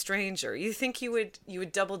to a stranger? You think you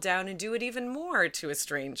would double down and do it even more to a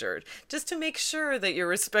stranger just to make sure that you're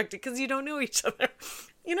respected because you don't know each other.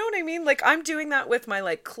 You know what I mean? Like I'm doing that with my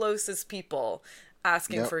like closest people,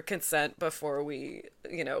 asking Yep. for consent before we,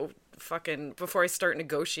 fucking before I start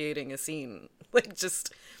negotiating a scene. Like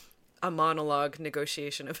just a monologue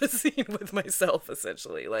negotiation of a scene with myself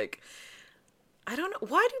essentially. Like I don't know,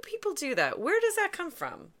 why do people do that? Where does that come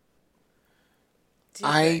from? Do you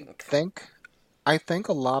I think? think I think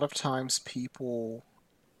a lot of times people,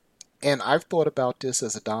 and I've thought about this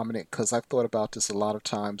as a dominant because I've thought about this a lot of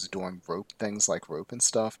times doing rope things like rope and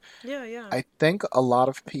stuff. Yeah, yeah. I think a lot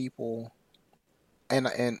of people, and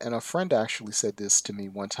a friend actually said this to me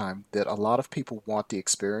one time, that a lot of people want the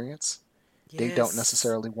experience. They don't Yes.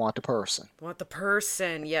 necessarily want the person. Want the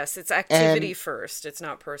person. Yes, it's activity And first. It's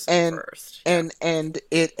not person and first. Yeah. and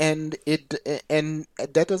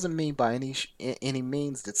that doesn't mean by any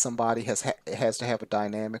means that somebody has to have a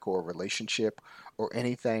dynamic or a relationship or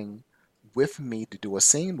anything with me to do a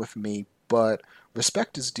scene with me, but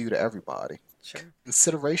respect is due to everybody. Sure.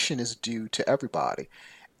 Consideration is due to everybody.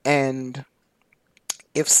 And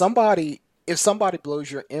if somebody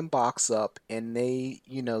blows your inbox up and they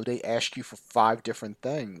ask you for five different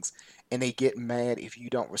things and they get mad if you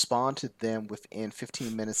don't respond to them within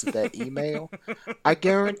 15 minutes of that email, I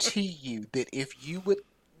guarantee you that if you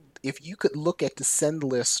could look at the send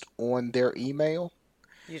list on their email,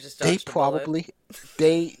 You just they dodged a bullet. probably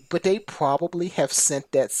they probably have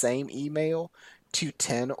sent that same email to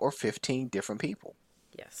 10 or 15 different people,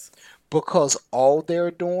 Yes. because all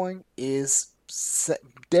they're doing is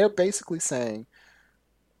they're basically saying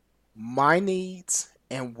my needs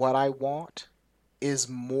and what I want is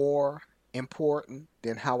more important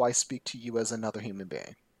than how I speak to you as another human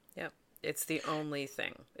being. Yep. It's the only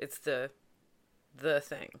thing. It's the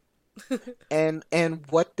thing. And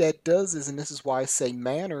what that does is, and this is why I say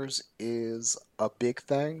manners is a big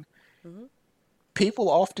thing, Mm-hmm. people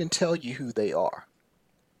often tell you who they are.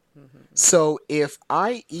 Mm-hmm. So if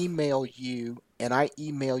I email you and I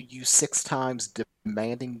email you 6 times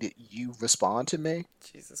demanding that you respond to me,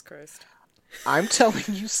 Jesus Christ. I'm telling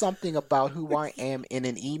you something about who I am in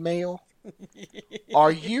an email.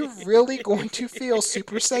 Are you really going to feel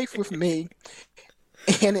super safe with me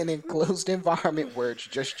in an enclosed environment where it's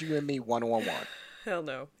just you and me one on one? Hell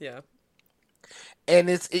no. Yeah. And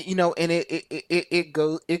it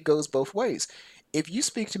goes both ways. If you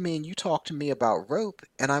speak to me and you talk to me about rope,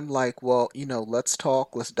 and I'm like, well, let's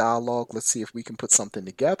talk, let's dialogue, let's see if we can put something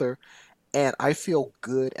together, and I feel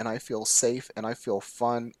good and I feel safe and I feel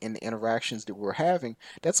fun in the interactions that we're having,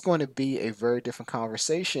 that's going to be a very different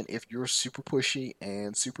conversation if you're super pushy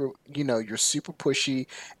and you're super pushy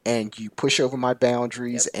and you push over my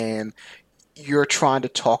boundaries Yep. and you're trying to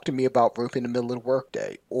talk to me about rope in the middle of the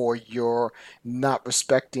workday, or you're not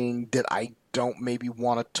respecting that I don't maybe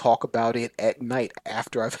want to talk about it at night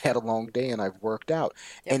after I've had a long day and I've worked out.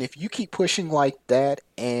 Yep. And if you keep pushing like that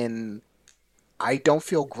and I don't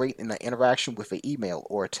feel great in the interaction with an email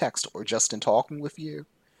or a text or just in talking with you,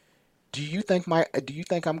 do you think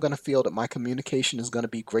I'm going to feel that my communication is going to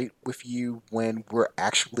be great with you when we're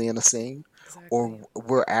actually in a scene, Exactly. or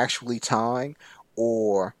we're actually tying,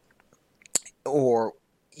 or or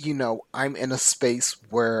I'm in a space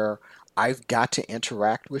where I've got to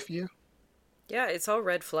interact with you? Yeah, it's all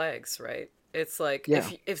red flags, right? It's like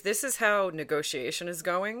Yeah. if this is how negotiation is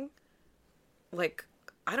going, like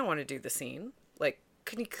I don't want to do the scene. Like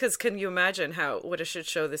can you imagine how what a shit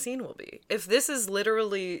show the scene will be? If this is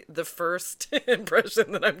literally the first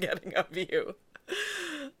impression that I'm getting of you.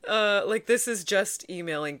 Like this is just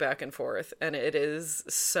emailing back and forth and it is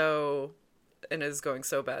so and is going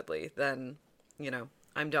so badly, then,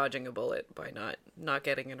 I'm dodging a bullet by not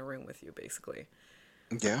getting in a room with you basically.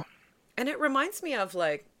 Yeah. And it reminds me of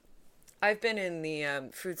like I've been in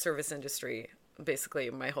the food service industry basically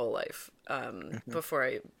my whole life Hmm. before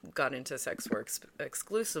I got into sex work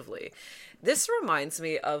exclusively. This reminds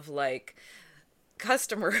me of like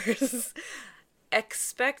customers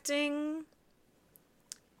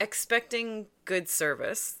expecting good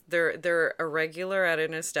service. They're a regular at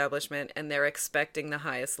an establishment and they're expecting the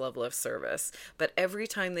highest level of service. But every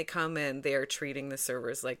time they come in, they are treating the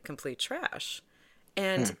servers like complete trash.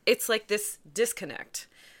 And Hmm. it's like this disconnect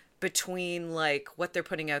between like what they're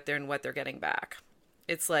putting out there and what they're getting back.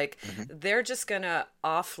 It's like Hmm. they're just gonna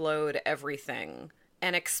offload everything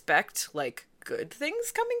and expect like good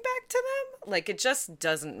things coming back to them. Like it just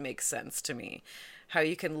doesn't make sense to me how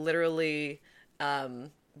you can literally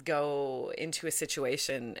um, go into a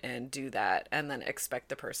situation and do that and then expect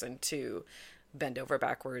the person to bend over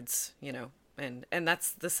backwards, and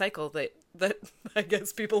that's the cycle that I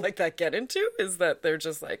guess people like that get into is that they're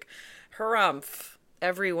just like harumph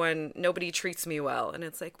everyone nobody treats me well and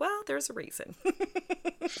it's like well there's a reason.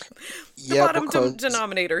 The Yeah, bottom because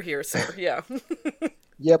denominator here, sir. Yeah.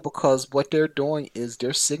 yeah, because what they're doing is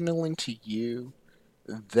they're signaling to you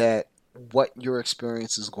that what your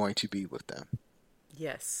experience is going to be with them.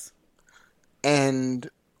 Yes. And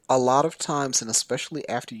a lot of times, and especially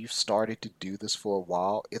after you've started to do this for a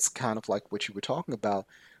while, it's kind of like what you were talking about,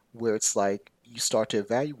 where it's like you start to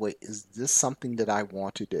evaluate, is this something that I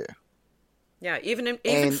want to do? Yeah, even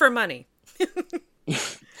And for money.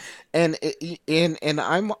 and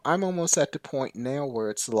I'm almost at the point now where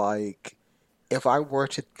it's like if I were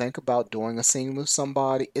to think about doing a scene with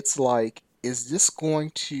somebody, it's like, is this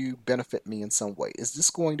going to benefit me in some way? Is this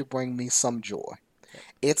going to bring me some joy? Yep.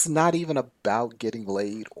 It's not even about getting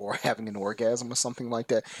laid or having an orgasm or something like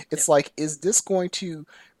that. Yep. It's like, is this going to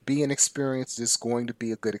be an experience that's going to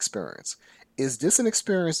be a good experience? Is this an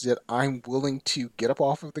experience that I'm willing to get up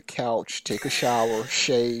off of the couch, take a shower,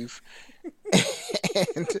 shave,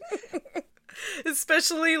 and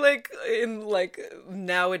Especially like in like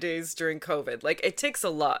nowadays during COVID. Like it takes a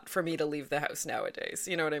lot for me to leave the house nowadays.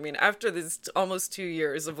 You know what I mean? After this almost 2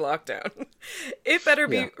 years of lockdown, it better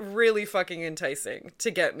yeah. be really fucking enticing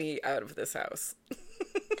to get me out of this house.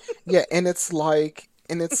 Yeah, and it's like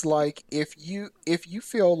if you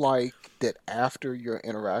feel like that after your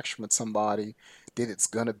interaction with somebody that it's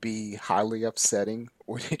going to be highly upsetting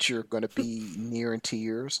or that you're going to be near in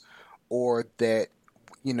tears or that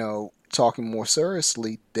talking more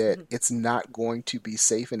seriously that Mhm. it's not going to be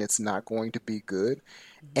safe and it's not going to be good.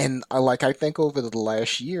 Mhm. And I think over the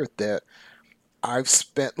last year that I've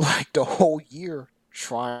spent like the whole year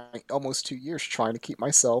trying, almost 2 years, trying to keep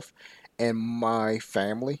myself and my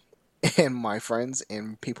family and my friends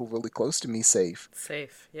and people really close to me safe.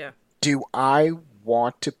 Safe. Yeah. Do I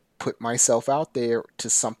want to put myself out there to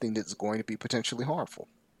something that's going to be potentially harmful?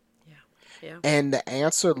 Yeah. Yeah. And the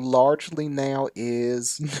answer largely now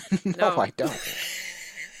is no, No. I don't.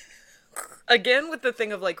 Again with the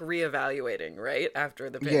thing of like reevaluating, right? After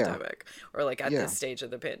the Yeah, pandemic or like at yeah, this stage of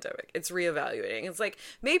the pandemic. It's reevaluating. It's like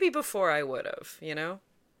maybe before I would have.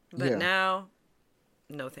 But yeah, now,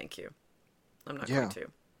 no thank you. I'm not going yeah,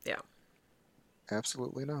 to. Yeah.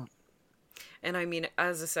 absolutely not. And I mean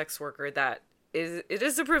as a sex worker that it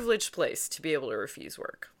is a privileged place to be able to refuse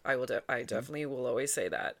work. I Hmm. definitely will always say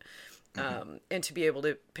that. Hmm. And to be able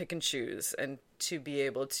to pick and choose and to be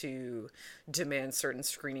able to demand certain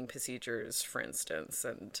screening procedures, for instance,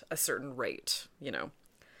 and a certain rate.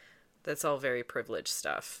 That's all very privileged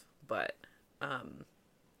stuff. But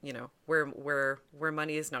where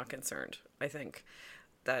money is not concerned, I think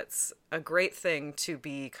that's a great thing to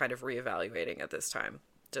be kind of reevaluating at this time.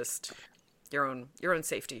 Just your own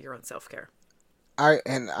safety, your own self care.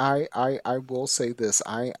 I will say this.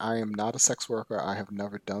 I am not a sex worker. I have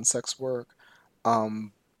never done sex work.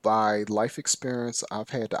 Um, by life experience, I've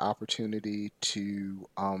had the opportunity to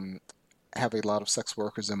have a lot of sex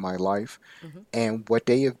workers in my life, Mm-hmm. and what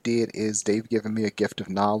they have did is they've given me a gift of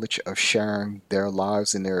knowledge of sharing their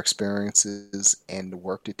lives and their experiences and the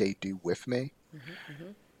work that they do with me. Mm-hmm.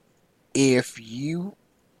 Mm-hmm. If you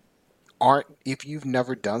if you've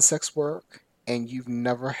never done sex work and you've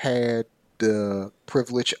never had the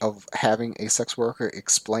privilege of having a sex worker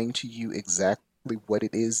explain to you exactly what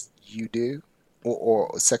it is you do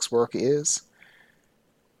or sex work is,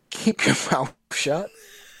 keep your mouth shut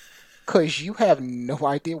because you have no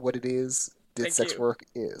idea what it is that Thank sex you. work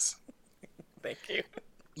is. Thank you.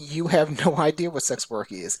 You have no idea what sex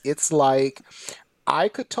work is. It's like I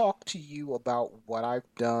could talk to you about what I've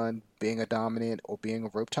done being a dominant or being a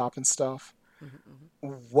rope top and stuff. Mm-hmm.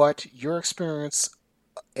 Mm-hmm. What your experience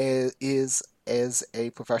is as a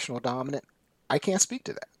professional dominant, I can't speak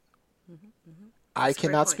to that. Mm-hmm. Mm-hmm. I That's a great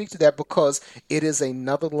cannot point. speak to that because it is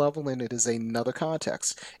another level and it is another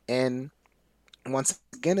context. And once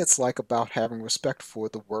again, it's like about having respect for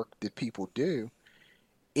the work that people do.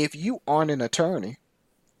 If you aren't an attorney,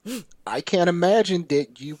 I can't imagine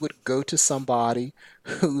that you would go to somebody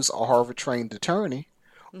who's a Harvard trained attorney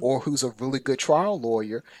Mm-hmm. or who's a really good trial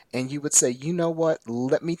lawyer and you would say, you know what,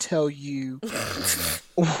 let me tell you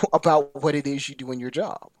about what it is you do in your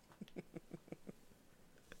job.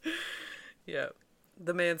 Yeah.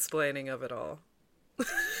 The mansplaining of it all.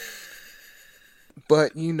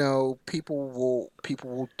 But people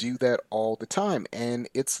will do that all the time, and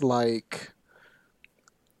it's like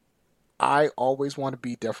I always want to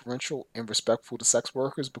be deferential and respectful to sex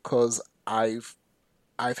workers because I've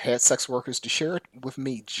had sex workers to share it with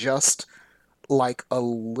me just like a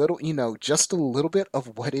little, just a little bit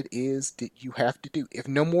of what it is that you have to do, if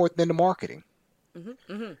no more than the marketing,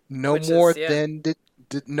 Mm-hmm. Mm-hmm. no Which is, more yeah. than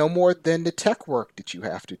no more than the tech work that you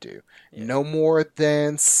have to do, Yeah. no more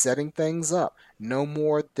than setting things up, no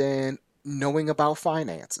more than knowing about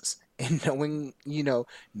finances and knowing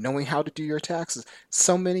how to do your taxes.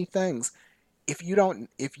 So many things. If you don't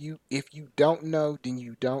know, then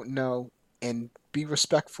you don't know, and be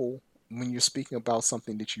respectful when you're speaking about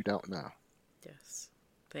something that you don't know. Yes.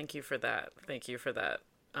 Thank you for that. Thank you for that.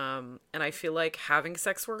 And I feel like having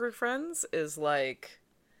sex worker friends is like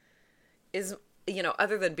is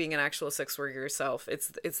other than being an actual sex worker yourself,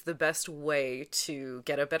 it's the best way to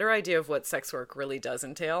get a better idea of what sex work really does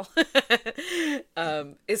entail.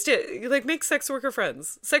 Is to like make sex worker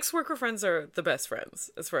friends. Sex worker friends are the best friends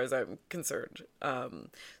as far as I'm concerned.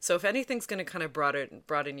 So if anything's going to kind of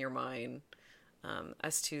broaden your mind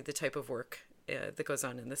as to the type of work that goes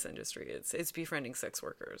on in this industry, it's befriending sex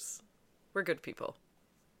workers. We're good people.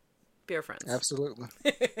 Be our friends. Absolutely.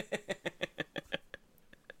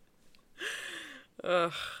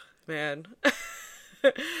 Ugh, man.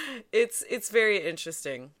 It's very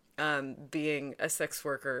interesting being a sex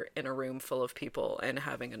worker in a room full of people and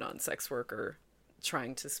having a non-sex worker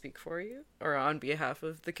trying to speak for you or on behalf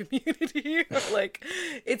of the community. Like,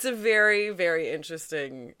 it's a very, very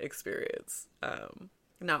interesting experience.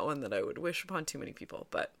 Not one that I would wish upon too many people,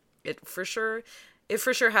 but it for sure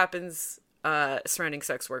happens surrounding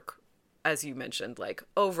sex work, as you mentioned, like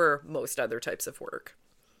over most other types of work.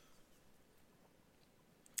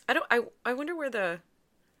 I wonder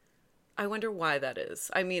I wonder why that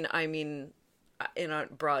is. I mean in a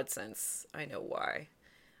broad sense, I know why.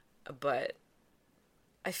 But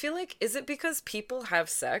I feel like, is it because people have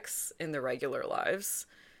sex in their regular lives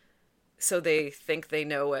so they think they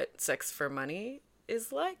know what sex for money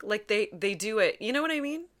is like? Like they do it. You know what I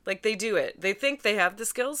mean? Like they do it. They think they have the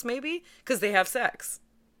skills maybe because they have sex.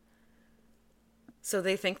 So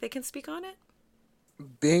they think they can speak on it?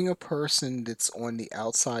 Being a person that's on the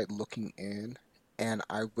outside looking in, and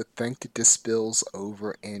I would think that this spills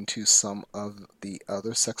over into some of the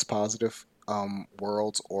other sex positive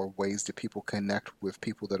worlds or ways that people connect with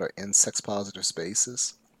people that are in sex positive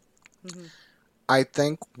spaces. Mhm. I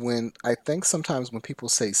think sometimes when people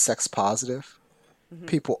say sex positive, Mhm.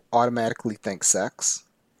 people automatically think sex.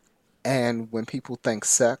 And when people think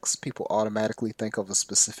sex, people automatically think of a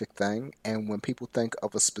specific thing. And when people think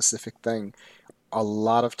of a specific thing, a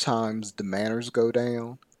lot of times the manners go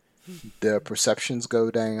down, the perceptions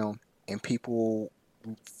go down, and people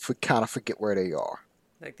kind of forget where they are.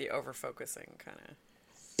 Like the over focusing kind of.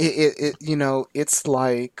 It's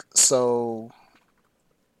like, so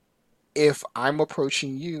if I'm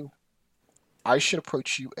approaching you, I should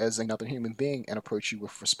approach you as another human being and approach you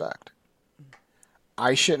with respect.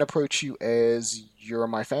 I shouldn't approach you as you're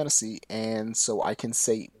my fantasy, and so I can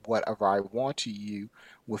say whatever I want to you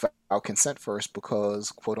without consent first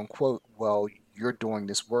because, quote unquote, well, you're doing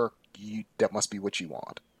this work, that must be what you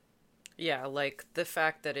want. Yeah, like the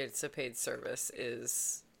fact that it's a paid service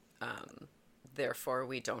is therefore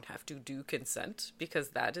we don't have to do consent because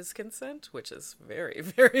that is consent, which is very,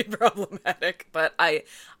 very problematic. But I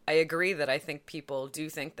agree that I think people do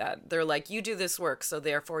think that. They're like, you do this work, so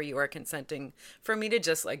therefore you are consenting for me to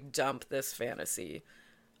just like dump this fantasy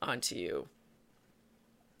onto you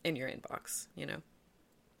in your inbox, you know?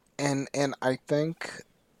 And I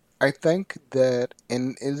think that,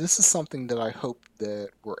 and this is something that I hope that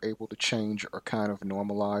we're able to change or kind of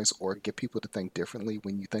normalize or get people to think differently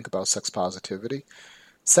when you think about sex positivity.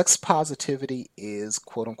 Sex positivity is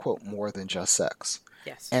quote unquote more than just sex.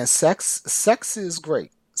 Yes. And sex is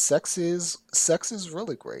great. Sex is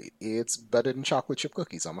really great. It's better than chocolate chip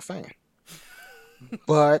cookies. I'm a fan.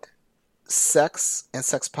 But sex and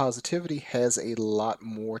sex positivity has a lot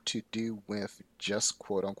more to do with just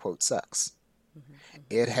quote unquote sex. Hmm. Hmm.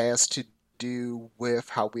 It has to do with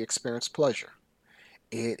how we experience pleasure.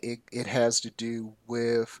 It has to do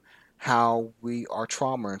with how we are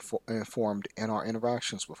informed in our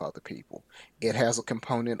interactions with other people. It has a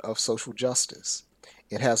component of social justice.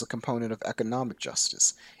 It has a component of economic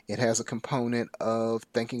justice. It has a component of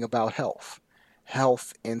thinking about health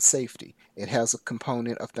and safety. It has a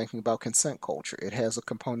component of thinking about consent culture. It has a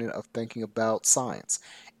component of thinking about science.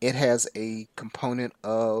 It has a component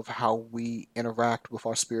of how we interact with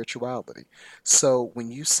our spirituality. So when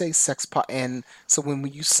you say and so when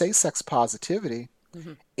you say sex positivity,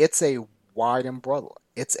 Hmm. it's a wide umbrella.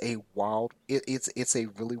 It's a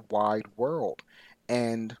really wide world,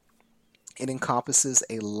 and it encompasses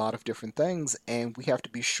a lot of different things. And we have to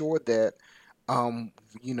be sure that, um,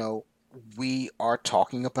 you know, we are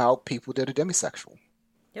talking about people that are demisexual.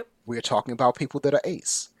 Yep. We're talking about people that are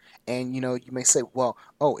ace. And you may say, well,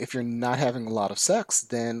 oh, if you're not having a lot of sex,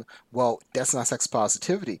 then well, that's not sex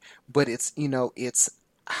positivity. But it's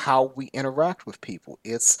how we interact with people.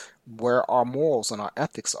 It's where our morals and our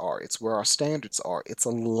ethics are. It's where our standards are. It's a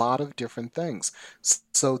lot of different things.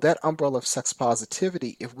 So that umbrella of sex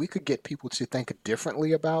positivity, if we could get people to think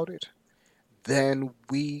differently about it, then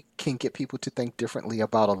we can get people to think differently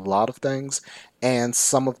about a lot of things. And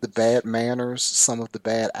some of the bad manners, some of the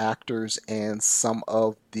bad actors, and some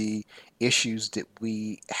of the issues that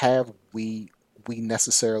we have, we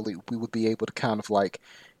would be able to kind of like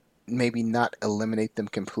maybe not eliminate them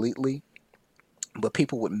completely, but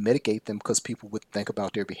people would mitigate them because people would think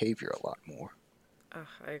about their behavior a lot more.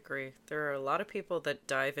 I agree. There are a lot of people that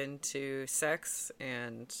dive into sex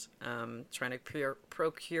and trying to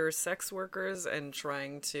procure sex workers and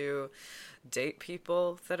trying to date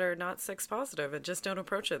people that are not sex positive and just don't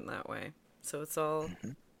approach it in that way. So it's all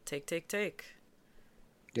Hmm. take, take, take.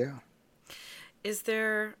 Yeah. Is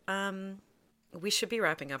there, we should be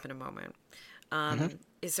wrapping up in a moment. Hmm.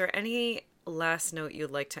 Is there any last note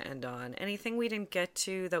you'd like to end on? Anything we didn't get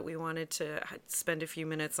to that we wanted to spend a few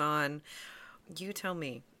minutes on? You tell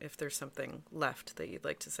me if there's something left that you'd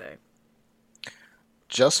like to say.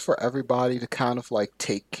 Just for everybody to kind of like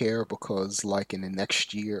take care, because like in the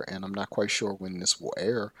next year, and I'm not quite sure when this will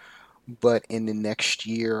air, but in the next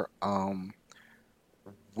year,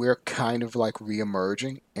 we're kind of like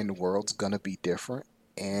re-emerging and the world's gonna be different,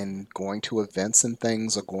 and going to events and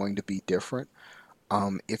things are going to be different.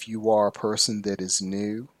 If you are a person that is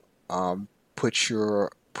new, um, put your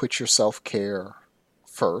self-care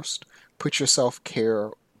first. Put your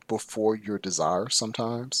self-care before your desire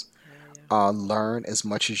sometimes. Yeah, yeah. Learn as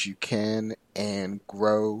much as you can and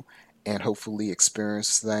grow and hopefully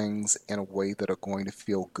experience things in a way that are going to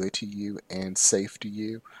feel good to you and safe to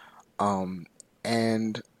you. Um,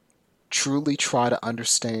 and truly try to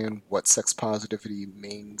understand what sex positivity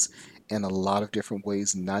means in a lot of different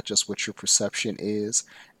ways, not just what your perception is,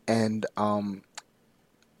 and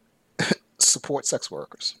support sex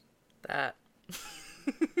workers. That.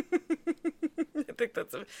 I think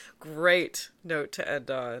that's a great note to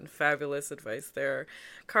end on. Fabulous advice there.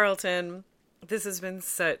 Carlton, this has been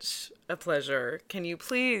such a pleasure. Can you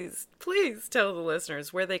please, please tell the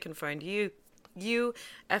listeners where they can find you,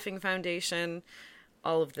 Effing Foundation,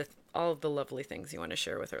 all of the lovely things you want to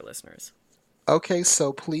share with our listeners. Okay,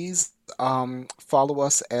 so please follow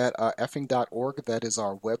us at effing.org. That is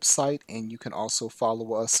our website. And you can also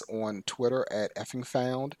follow us on Twitter at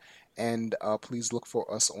effingfound. And please look for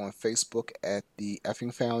us on Facebook at the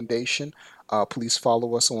Effing Foundation. Please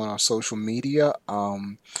follow us on our social media.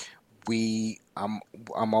 We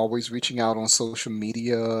I'm always reaching out on social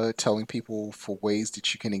media, telling people for ways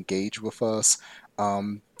that you can engage with us,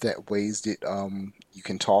 that ways that you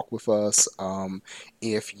can talk with us.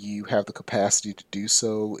 If you have the capacity to do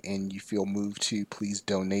so and you feel moved to, please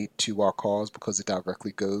donate to our cause because it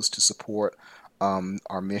directly goes to support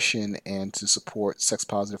our mission and to support sex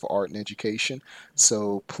positive art and education.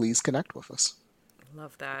 So please connect with us.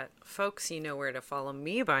 Love that. Folks, you know where to follow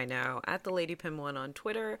me by now. At the Lady Pim1 on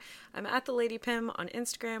Twitter. I'm at the Lady Pim on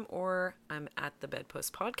Instagram, or I'm at the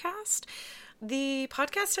Bedpost Podcast. The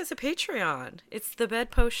podcast has a Patreon. It's the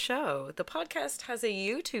Bedpost Show. The podcast has a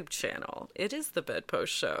YouTube channel. It is the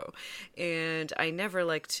Bedpost Show. And I never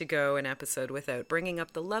like to go an episode without bringing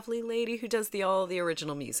up the lovely lady who does all the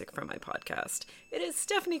original music for my podcast. It is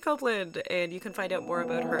Stephanie Copeland, and you can find out more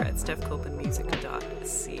about her at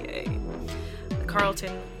stephcopelandmusic.ca.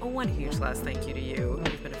 Carlton, one huge last thank you to you.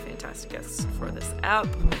 You've been a fantastic guest for this app.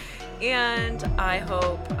 And I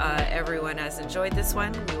hope everyone has enjoyed this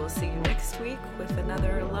one. We will see you next week with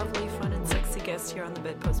another lovely, fun, and sexy guest here on the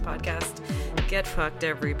Bedpost Podcast. Get fucked,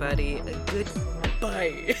 everybody.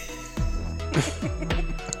 Goodbye.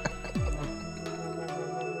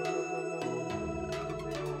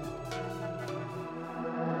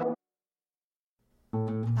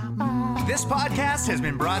 This podcast has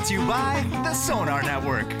been brought to you by the Sonar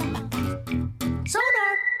Network.